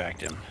to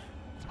distract him.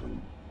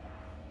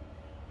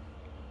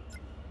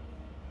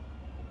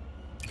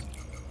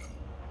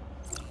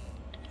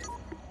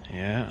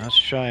 Yeah, let's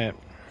try it.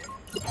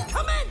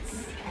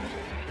 Commence!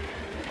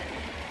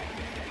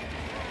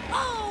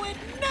 Oh, it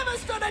never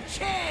stood a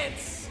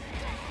chance!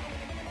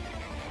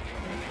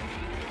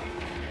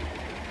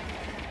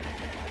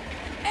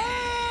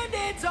 And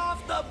it's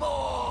off the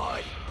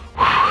board!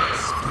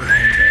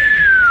 Splendid.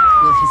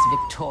 Will his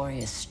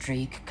victorious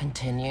streak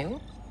continue?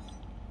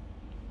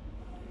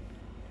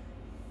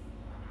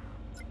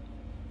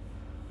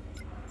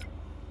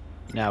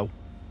 No.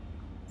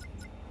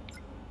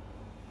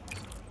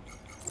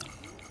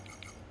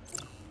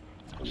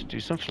 Let's do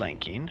some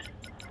flanking.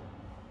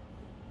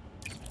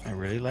 I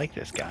really like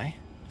this guy.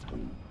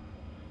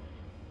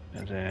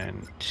 And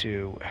then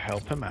to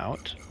help him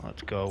out,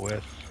 let's go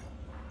with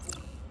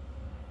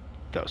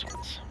those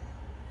ones.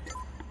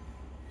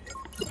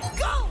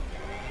 Go!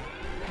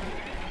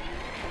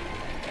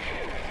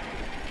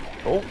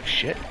 Oh,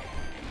 shit.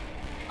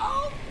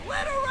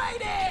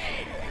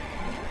 Obliterated!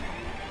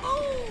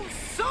 Oh,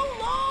 so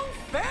long,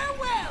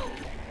 farewell!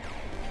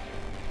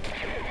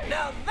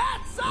 Now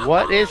that's a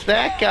What is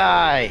that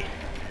guy?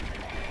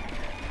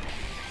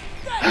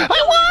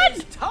 I won!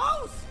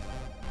 Toast!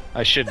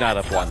 I should not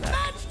have won that.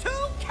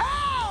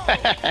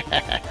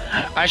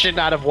 I should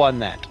not have won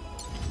that.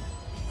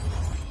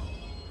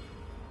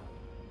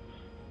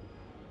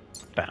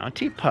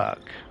 Bounty puck.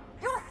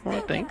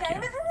 Well, thank you.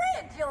 Game is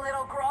rigged, you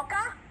little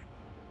croaker.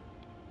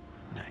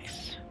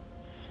 Nice.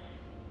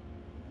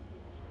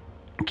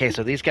 Okay,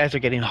 so these guys are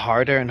getting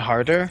harder and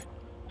harder.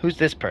 Who's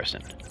this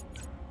person?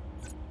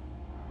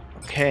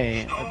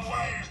 Okay.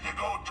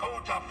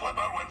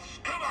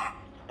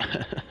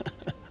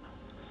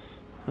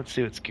 Let's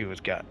see what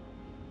Scuba's got.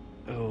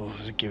 Oh,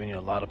 they're giving you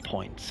a lot of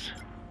points.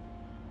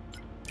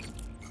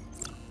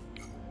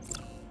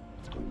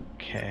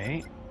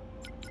 Okay.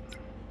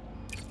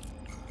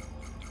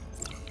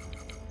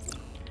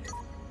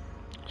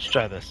 Let's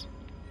try this.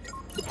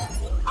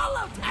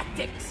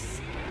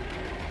 Holotactics.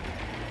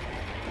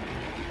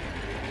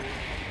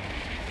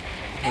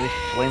 Really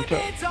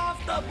flamethrower. It's off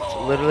the board.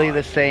 It's literally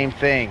the same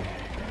thing.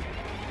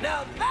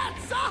 Now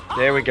that's a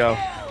There we go.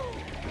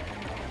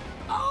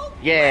 Oh,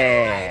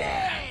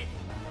 yeah.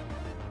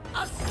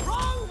 A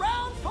strong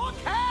round for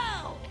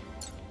Cal.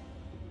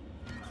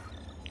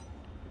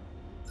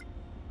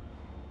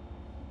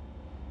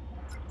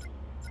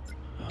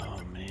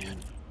 Oh man,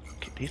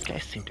 okay, these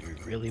guys seem to be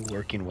really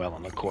working well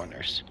on the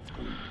corners.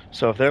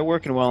 So if they're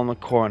working well on the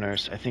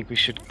corners, I think we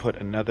should put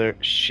another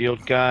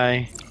shield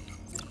guy.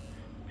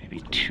 Maybe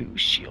 2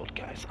 shield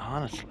guys,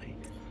 honestly.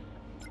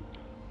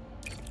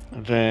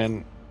 And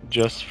then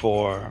just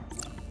for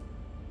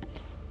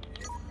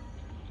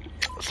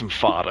some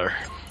fodder.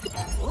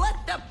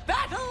 Let the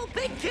battle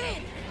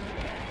begin.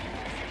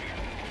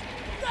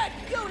 That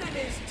unit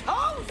is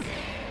toast.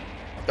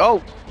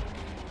 Oh!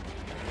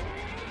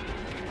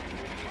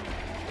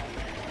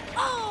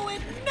 Oh,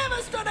 it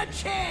never stood a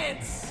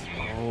chance.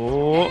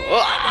 Oh! And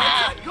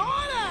it's a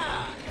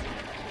corner.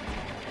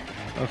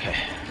 Okay.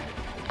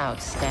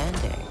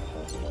 Outstanding.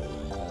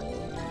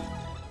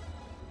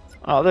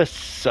 Oh, this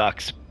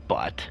sucks,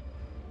 but...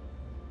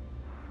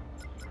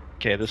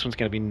 Okay, this one's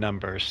gonna be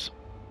numbers.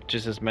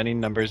 Just as many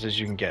numbers as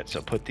you can get.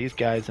 So put these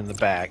guys in the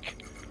back.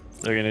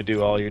 They're gonna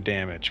do all your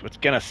damage. What's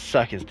gonna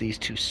suck is these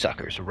 2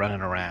 suckers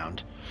running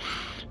around.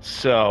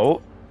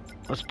 So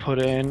let's put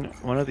in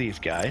one of these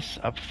guys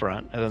up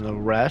front, and then the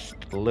rest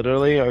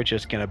literally are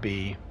just gonna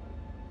be...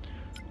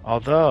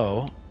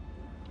 Although...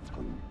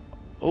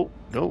 Oh,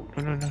 no.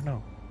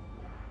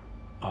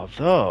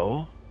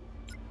 Although...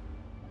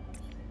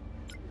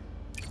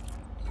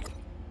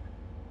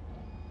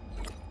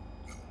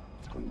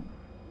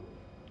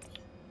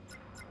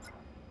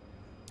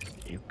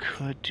 You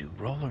could do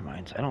roller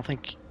mines. I don't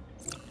think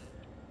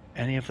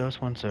any of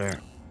those ones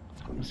are...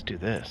 Let's do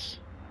this.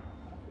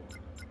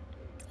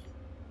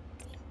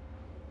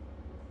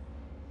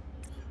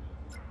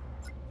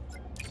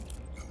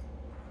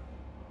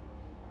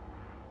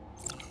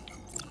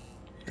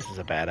 This is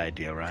a bad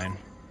idea, Ryan.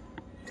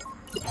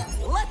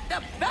 Let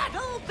the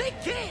battle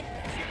begin.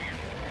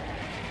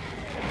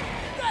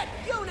 That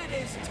unit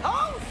is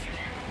toast.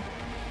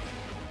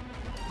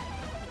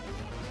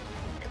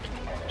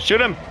 Shoot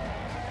him!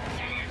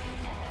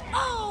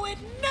 Oh, it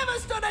never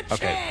stood a Okay.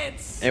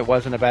 chance. It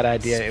wasn't a bad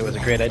idea. It was a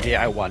great idea.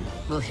 I won.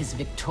 Will his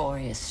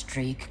victorious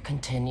streak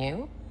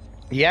continue?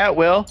 Yeah, it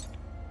will.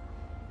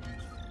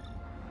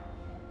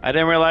 I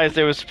didn't realize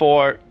there was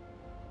 4.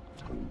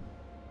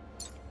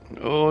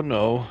 Oh,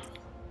 no.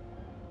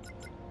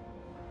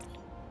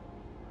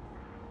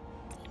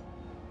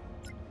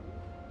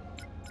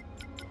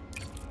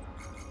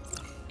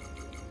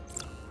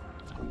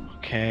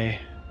 Okay.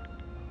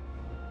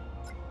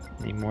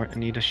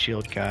 Need a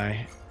shield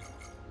guy.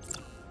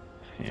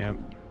 Yep.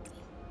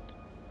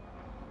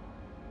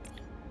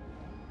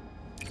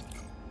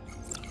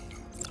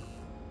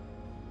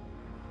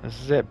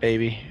 This is it,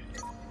 baby.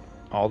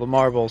 All the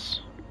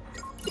marbles.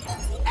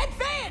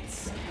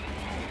 Advance!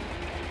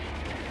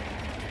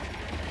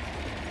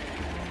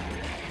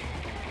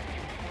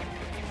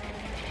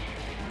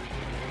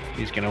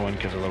 He's gonna win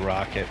because of the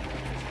rocket.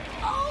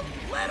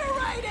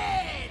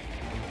 Obliterated!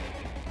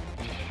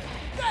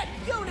 That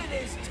unit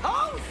is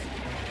toast!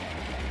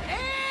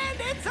 And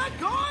it's a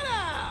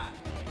corner!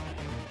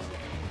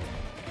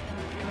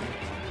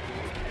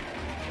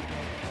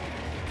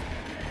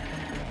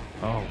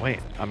 Oh, wait.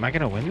 Am I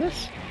gonna win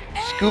this?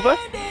 Scuba?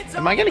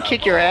 Am I gonna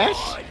kick your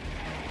ass?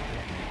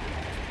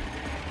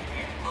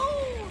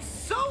 Oh,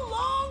 so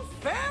long,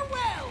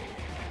 farewell!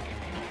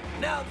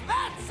 Now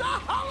that's a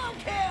holo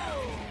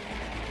kill!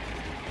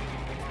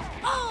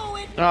 Oh,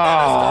 it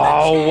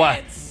never stood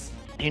a chance!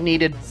 You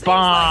needed Seems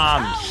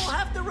bombs! like Hal will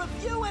have to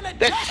review and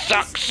This adjust his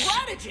sucks!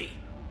 strategy.